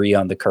changeup, 3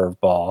 on the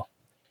curveball.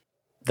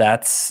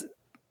 That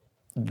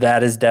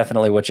is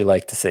definitely what you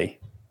like to see.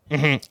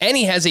 Mm-hmm. And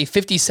he has a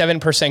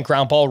 57%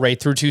 ground ball rate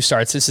through 2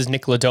 starts. This is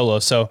Nick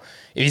Lodolo. So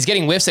if he's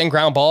getting whiffs and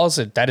ground balls,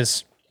 that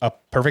is a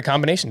perfect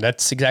combination.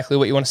 That's exactly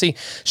what you want to see.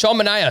 Sean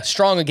Manaea,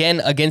 strong again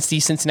against the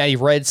Cincinnati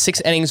Reds.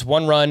 6 innings,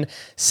 1 run,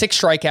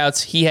 6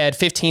 strikeouts. He had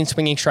 15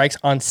 swinging strikes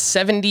on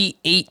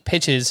 78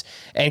 pitches.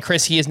 And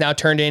Chris, he has now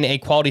turned in a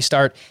quality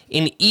start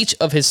in each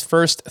of his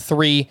first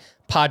 3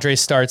 Padres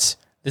starts.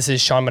 This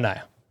is Sean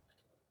Manaea.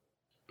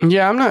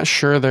 Yeah, I'm not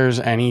sure there's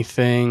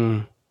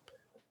anything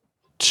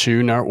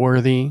too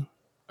noteworthy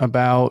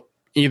about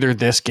either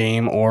this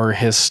game or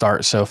his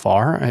start so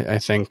far. I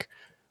think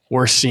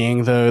we're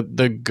seeing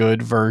the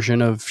good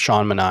version of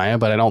Sean Manaea,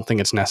 but I don't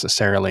think it's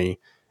necessarily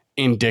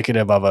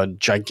indicative of a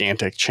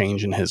gigantic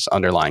change in his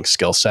underlying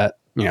skill set.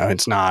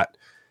 It's not,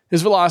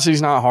 his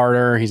velocity's not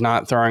harder. He's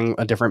not throwing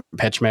a different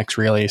pitch mix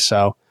really.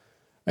 So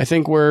I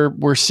think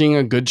we're seeing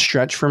a good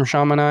stretch from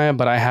Sean Manaea,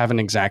 but I haven't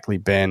exactly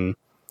been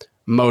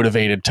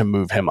motivated to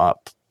move him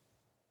up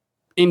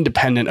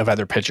independent of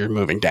other pitchers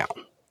moving down.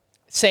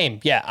 Same.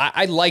 Yeah,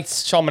 I liked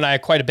Sean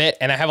Manaea quite a bit,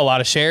 and I have a lot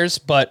of shares,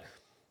 but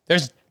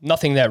there's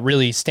nothing that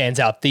really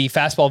stands out. The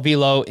fastball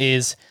velo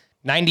is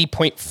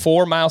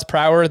 90.4 miles per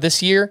hour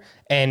this year,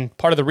 and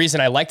part of the reason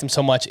I liked him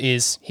so much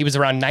is he was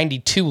around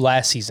 92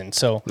 last season.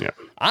 So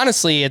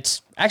honestly,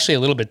 it's actually a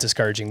little bit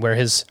discouraging where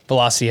his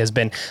velocity has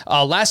been.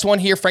 Last one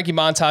here, Frankie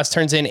Montas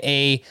turns in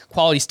a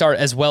quality start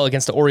as well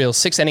against the Orioles.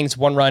 6 innings,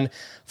 1 run,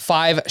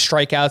 5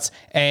 strikeouts.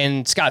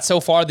 And Scott, so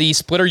far the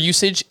splitter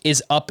usage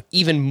is up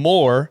even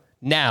more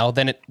now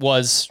than it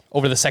was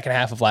over the second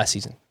half of last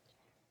season.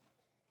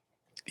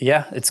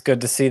 Yeah, it's good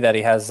to see that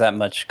he has that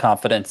much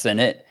confidence in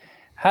it.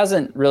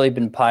 Hasn't really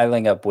been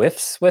piling up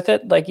whiffs with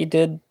it like he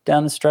did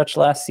down the stretch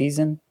last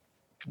season.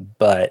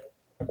 But,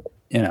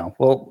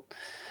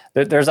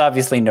 there's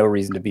obviously no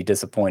reason to be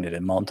disappointed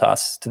in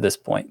Montas to this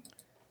point.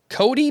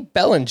 Cody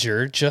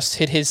Bellinger just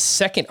hit his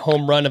second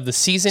home run of the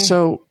season.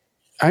 So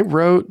I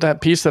wrote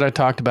that piece that I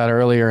talked about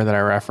earlier that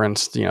I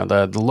referenced,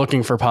 the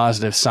looking for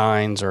positive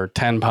signs or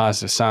 10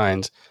 positive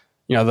signs.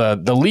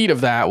 The lead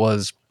of that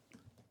was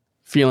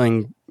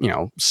feeling,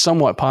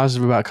 somewhat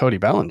positive about Cody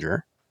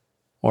Bellinger,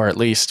 or at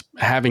least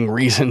having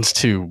reasons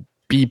to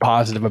be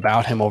positive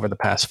about him over the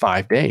past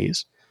 5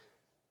 days.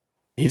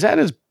 He's had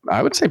his,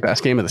 I would say,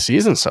 best game of the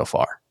season so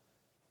far.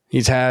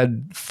 He's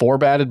had 4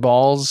 batted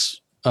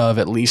balls of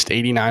at least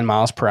 89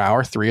 miles per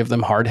hour, 3 of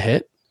them hard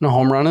hit, and a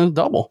home run and a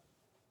double.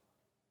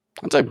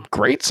 That's a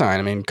great sign.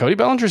 I mean, Cody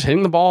Bellinger's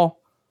hitting the ball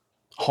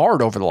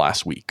hard over the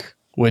last week,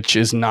 which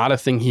is not a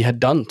thing he had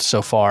done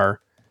so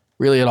far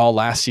really at all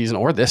last season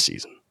or this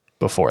season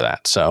before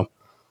that. So,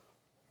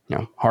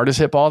 hardest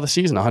hit ball of the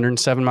season,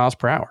 107 miles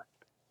per hour.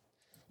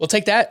 We'll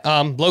take that.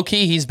 Low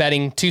key, he's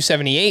batting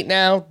 278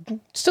 now.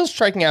 Still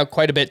striking out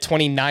quite a bit,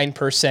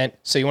 29%.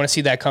 So you want to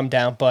see that come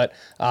down, but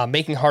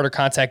making harder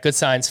contact, good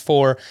signs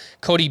for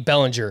Cody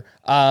Bellinger.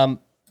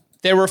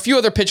 There were a few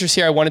other pitchers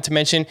here I wanted to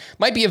mention.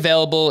 Might be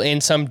available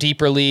in some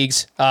deeper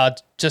leagues.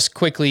 Just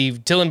quickly,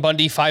 Dylan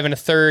Bundy, 5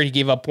 1/3. He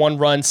gave up 1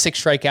 run,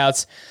 6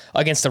 strikeouts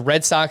against the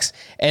Red Sox.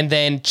 And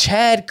then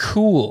Chad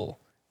Kuhl.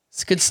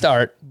 It's a good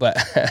start, but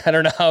I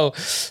don't know how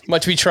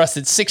much we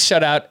trusted. 6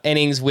 shutout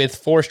innings with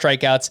 4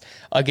 strikeouts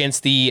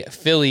against the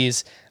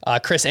Phillies.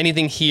 Chris,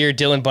 anything here,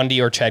 Dylan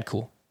Bundy or Chad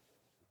Kuhl?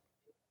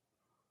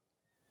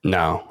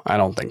 No, I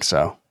don't think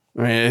so.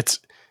 I mean,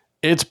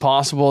 it's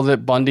possible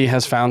that Bundy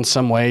has found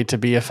some way to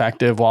be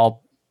effective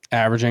while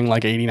averaging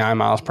like 89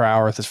 miles per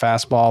hour with his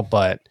fastball,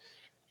 but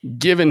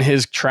given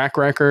his track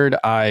record,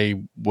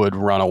 I would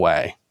run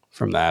away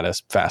from that as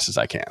fast as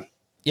I can.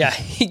 Yeah,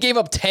 he gave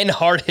up 10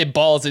 hard hit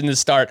balls in the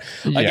start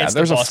against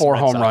there's the a Boston 4 Red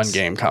home Sox. run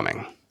game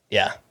coming.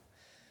 Yeah.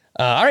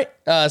 All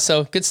right.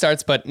 So good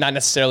starts, but not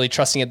necessarily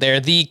trusting it there.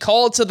 The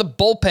call to the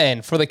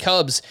bullpen for the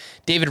Cubs.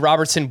 David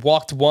Robertson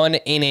walked 1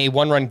 in a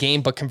 1-run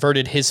game, but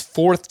converted his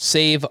 4th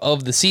save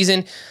of the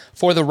season.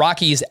 For the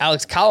Rockies,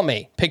 Alex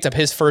Colomé picked up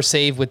his first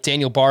save with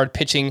Daniel Bard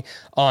pitching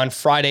on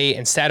Friday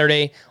and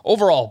Saturday.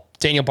 Overall,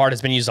 Daniel Bard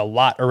has been used a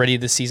lot already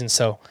this season,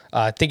 so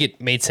I think it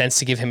made sense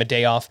to give him a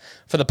day off.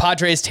 For the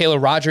Padres, Taylor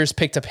Rogers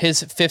picked up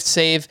his 5th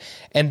save.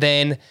 And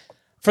then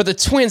for the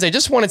Twins, I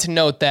just wanted to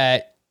note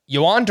that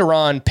Yohan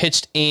Duran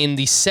pitched in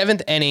the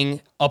 7th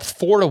inning, up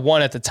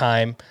 4-1 at the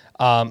time.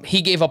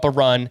 He gave up a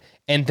run,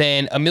 and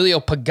then Emilio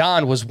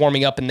Pagan was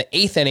warming up in the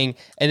 8th inning,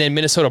 and then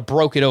Minnesota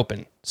broke it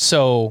open.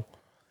 So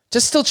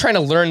just still trying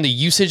to learn the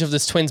usage of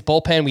this Twins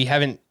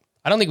bullpen.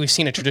 I don't think we've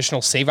seen a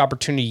traditional save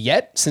opportunity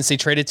yet since they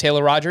traded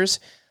Taylor Rogers,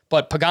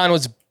 but Pagan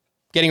was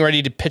getting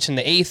ready to pitch in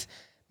the 8th.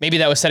 Maybe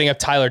that was setting up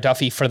Tyler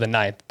Duffy for the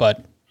 9th,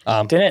 but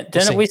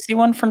didn't we see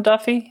one from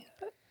Duffy?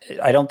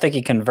 I don't think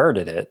he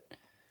converted it.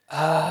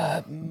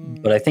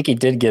 But I think he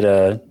did get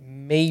a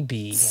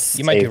maybe.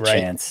 You might be right.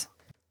 Chance.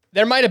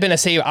 There might have been a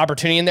save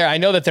opportunity in there. I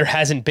know that there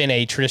hasn't been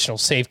a traditional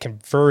save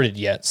converted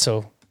yet,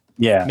 so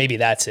yeah, maybe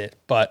that's it.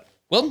 But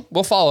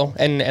we'll follow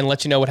and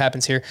let you know what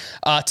happens here.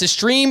 To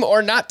stream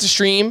or not to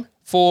stream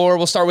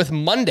we'll start with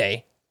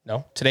Monday.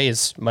 No, today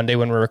is Monday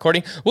when we're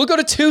recording. We'll go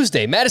to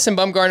Tuesday. Madison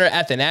Bumgarner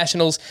at the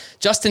Nationals.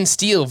 Justin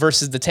Steele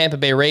versus the Tampa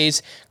Bay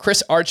Rays.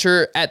 Chris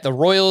Archer at the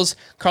Royals.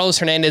 Carlos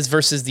Hernandez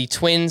versus the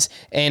Twins.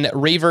 And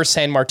Raver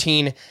San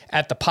Martin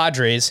at the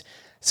Padres.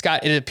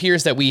 Scott, it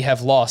appears that we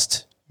have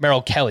lost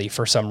Merrill Kelly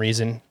for some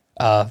reason.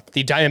 The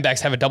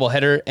Diamondbacks have a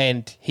doubleheader,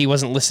 and he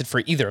wasn't listed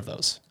for either of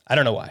those. I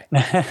don't know why.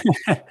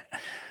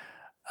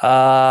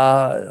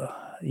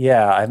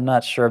 Yeah, I'm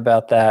not sure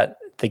about that.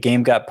 The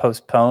game got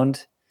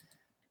postponed.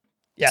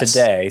 Yes.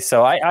 Today.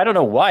 So I don't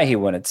know why he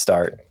wouldn't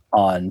start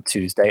on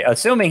Tuesday.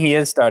 Assuming he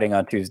is starting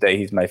on Tuesday,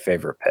 he's my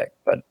favorite pick.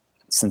 But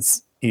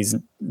since he's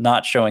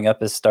not showing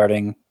up as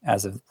starting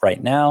as of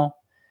right now,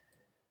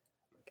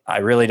 I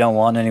really don't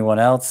want anyone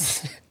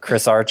else.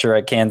 Chris Archer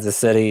at Kansas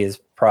City is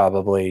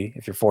probably,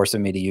 if you're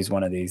forcing me to use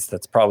one of these,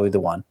 that's probably the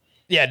one.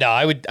 Yeah, no,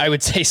 I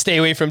would say stay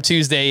away from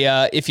Tuesday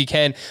if you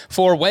can.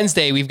 For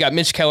Wednesday, we've got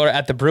Mitch Keller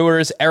at the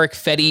Brewers, Eric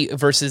Fetty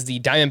versus the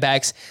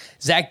Diamondbacks,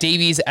 Zach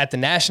Davies at the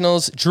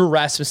Nationals, Drew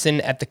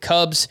Rasmussen at the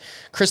Cubs,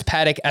 Chris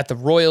Paddock at the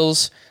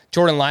Royals,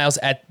 Jordan Lyles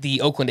at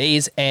the Oakland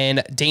A's,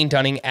 and Dane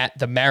Dunning at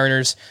the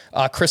Mariners.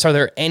 Chris, are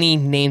there any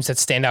names that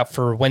stand out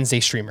for Wednesday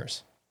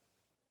streamers?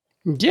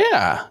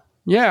 Yeah.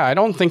 I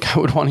don't think I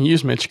would want to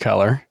use Mitch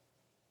Keller,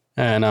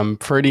 and I'm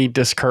pretty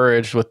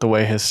discouraged with the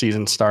way his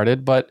season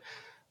started, but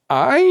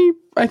I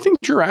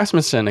think Drew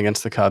Rasmussen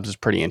against the Cubs is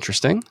pretty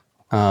interesting.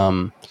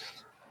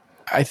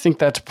 I think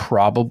that's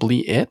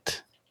probably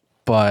it,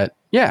 but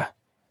yeah,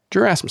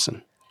 Drew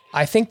Rasmussen.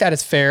 I think that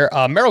is fair.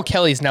 Merrill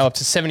Kelly is now up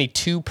to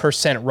 72%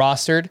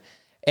 rostered,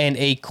 and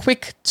a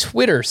quick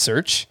Twitter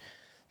search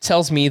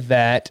tells me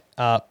that,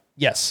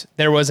 yes,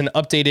 there was an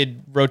updated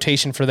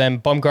rotation for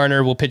them.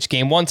 Bumgarner will pitch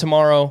game 1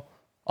 tomorrow.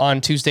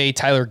 On Tuesday,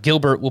 Tyler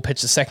Gilbert will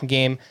pitch the second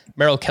game.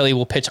 Merrill Kelly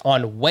will pitch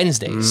on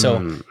Wednesday.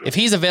 So if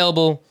he's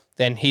available,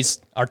 then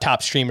he's our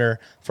top streamer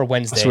for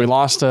Wednesday. So we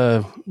lost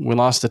a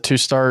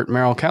 2-start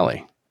Merrill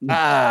Kelly.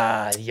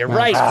 You're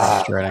right.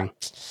 Frustrating.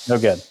 No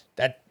good.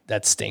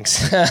 That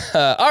stinks.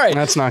 All right.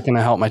 That's not going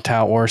to help my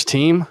Tout Wars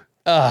team.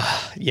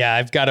 Yeah,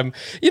 I've got him.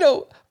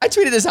 I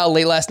tweeted this out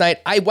late last night.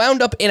 I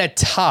wound up in a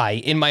tie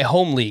in my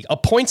home league, a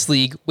points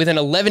league with an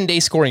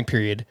 11-day scoring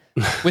period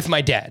with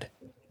my dad.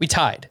 We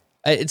tied.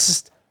 It's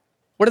just,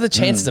 what are the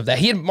chances of that?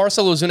 He had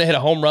Marcell Ozuna hit a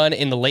home run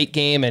in the late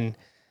game, and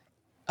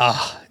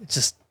it's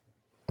just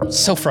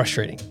so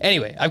frustrating.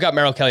 Anyway, I've got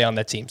Merrill Kelly on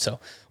that team, so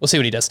we'll see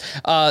what he does.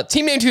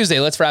 Team Name Tuesday,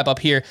 let's wrap up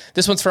here.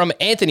 This one's from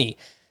Anthony.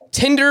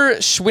 Tinder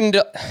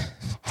Schwindlers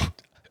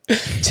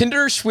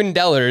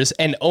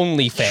and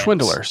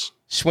OnlyFans.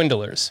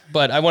 Swindlers.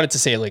 But I wanted to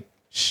say it like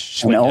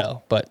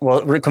Schwindel. But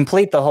well,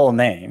 complete the whole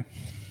name.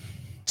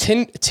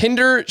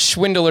 Tinder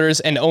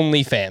Swindlers and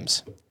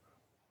OnlyFans.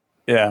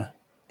 Yeah.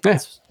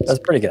 That's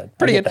pretty good.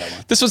 Pretty good.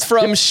 This was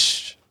from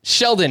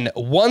Sheldon.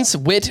 Once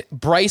wit,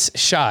 Bryce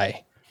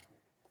shy.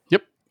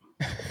 Yep.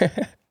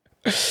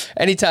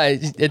 Anytime,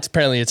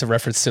 it's a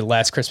reference to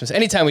Last Christmas.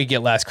 Anytime we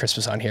get Last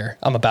Christmas on here,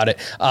 I'm about it.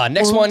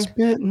 Next Once one.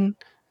 Bitten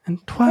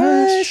and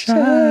twice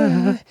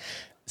shy.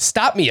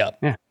 Stop Me Up.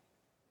 Yeah.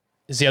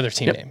 Is the other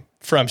team name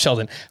from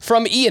Sheldon.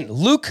 From Ian,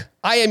 Luke,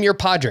 I am your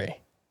Padre.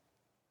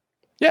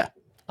 Yeah.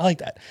 I like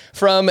that.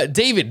 From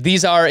David,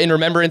 these are in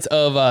remembrance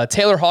of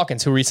Taylor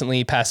Hawkins, who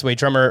recently passed away,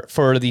 drummer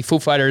for the Foo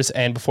Fighters,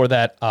 and before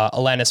that,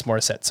 Alanis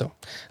Morissette. So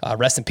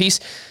rest in peace.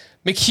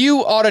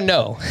 McHugh ought to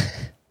know.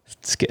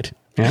 It's good.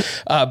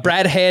 Yeah.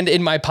 Brad Hand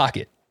in my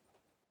pocket.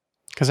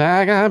 Because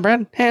I got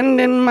Brad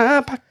Hand in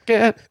my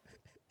pocket.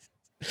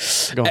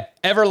 Go on.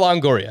 Ever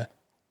Longoria.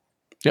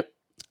 Yep.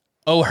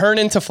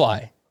 O'Hearn to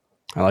Fly.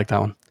 I like that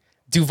one.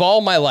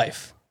 Duval My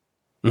Life.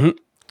 Mm-hmm.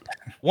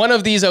 One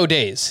of these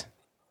O'Days.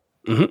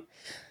 Mm-hmm.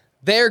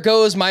 There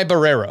Goes My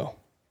Barrero.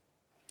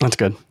 That's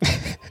good.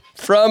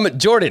 From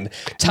Jordan.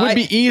 It would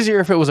be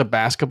easier if it was a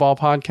basketball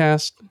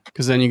podcast,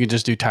 because then you could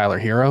just do Tyler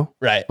Hero.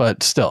 Right.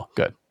 But still,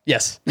 good.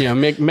 Yes.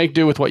 Make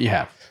do with what you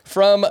have.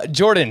 From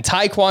Jordan,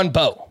 Taekwon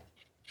Bo.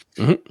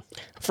 Mm-hmm.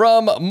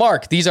 From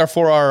Mark, these are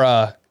for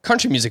our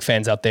country music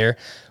fans out there.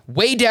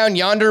 Way Down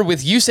Yonder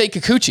with Yusei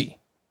Kikuchi.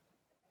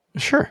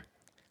 Sure.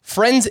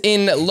 Friends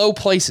in Low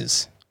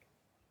Places.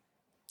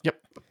 Yep.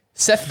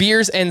 Seth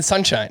Beers and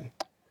Sunshine.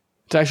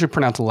 It's actually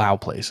pronounced Low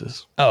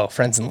Places. Oh,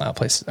 Friends in Low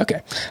Places.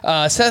 Okay.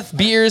 Seth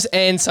Beers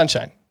and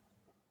Sunshine.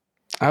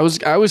 I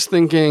was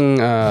thinking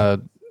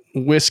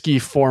whiskey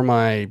for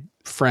my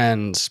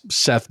friends,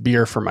 Seth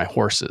Beer for my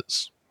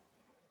horses.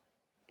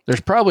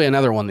 There's probably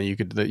another one that you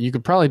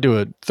could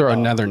probably throw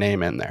another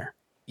name in there.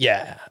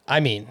 Yeah. I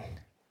mean,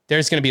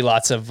 there's going to be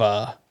lots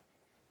of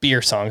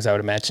beer songs, I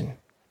would imagine.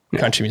 Yeah.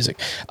 Country music.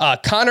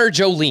 Connor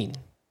Jolene.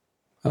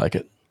 I like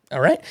it.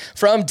 All right.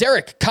 From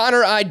Derek,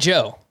 Connor I.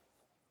 Joe.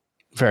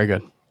 Very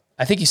good.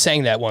 I think you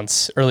sang that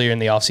once earlier in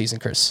the offseason,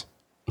 Chris.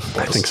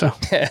 I think so.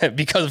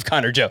 Because of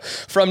Connor Joe.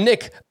 From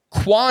Nick,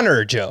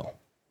 Quaner Joe.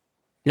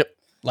 Yep.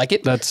 Like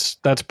it? That's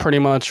pretty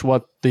much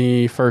what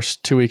the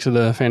first 2 weeks of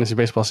the fantasy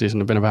baseball season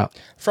have been about.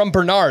 From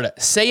Bernard,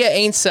 Say Ya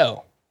Ain't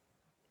So.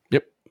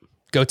 Yep.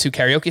 Go-to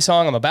karaoke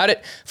song, I'm about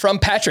it. From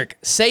Patrick,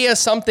 Say Ya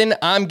Something,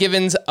 I'm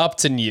Giving's Up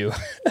to You.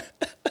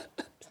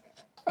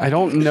 I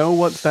don't know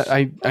what that...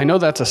 I know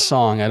that's a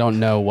song. I don't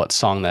know what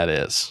song that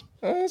is.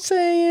 I'm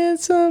saying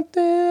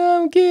something,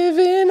 I'm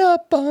giving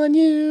up on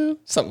you.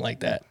 Something like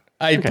that.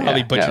 I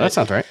probably butchered it. That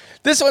sounds right.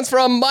 This one's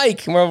from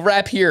Mike. We'll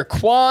wrap here.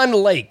 Quan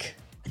Lake.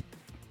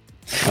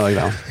 I like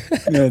that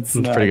one. It's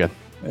pretty good.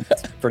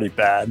 It's pretty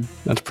bad.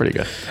 That's pretty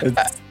good.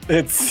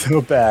 It's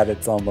so bad,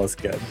 it's almost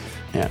good.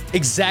 Yeah.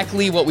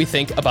 Exactly what we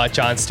think about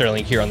John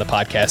Sterling here on the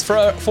podcast.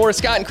 For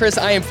Scott and Chris,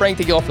 I am Frank.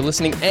 Thank you all for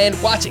listening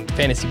and watching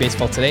Fantasy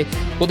Baseball today.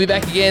 We'll be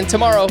back again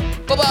tomorrow.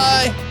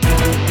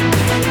 Bye-bye.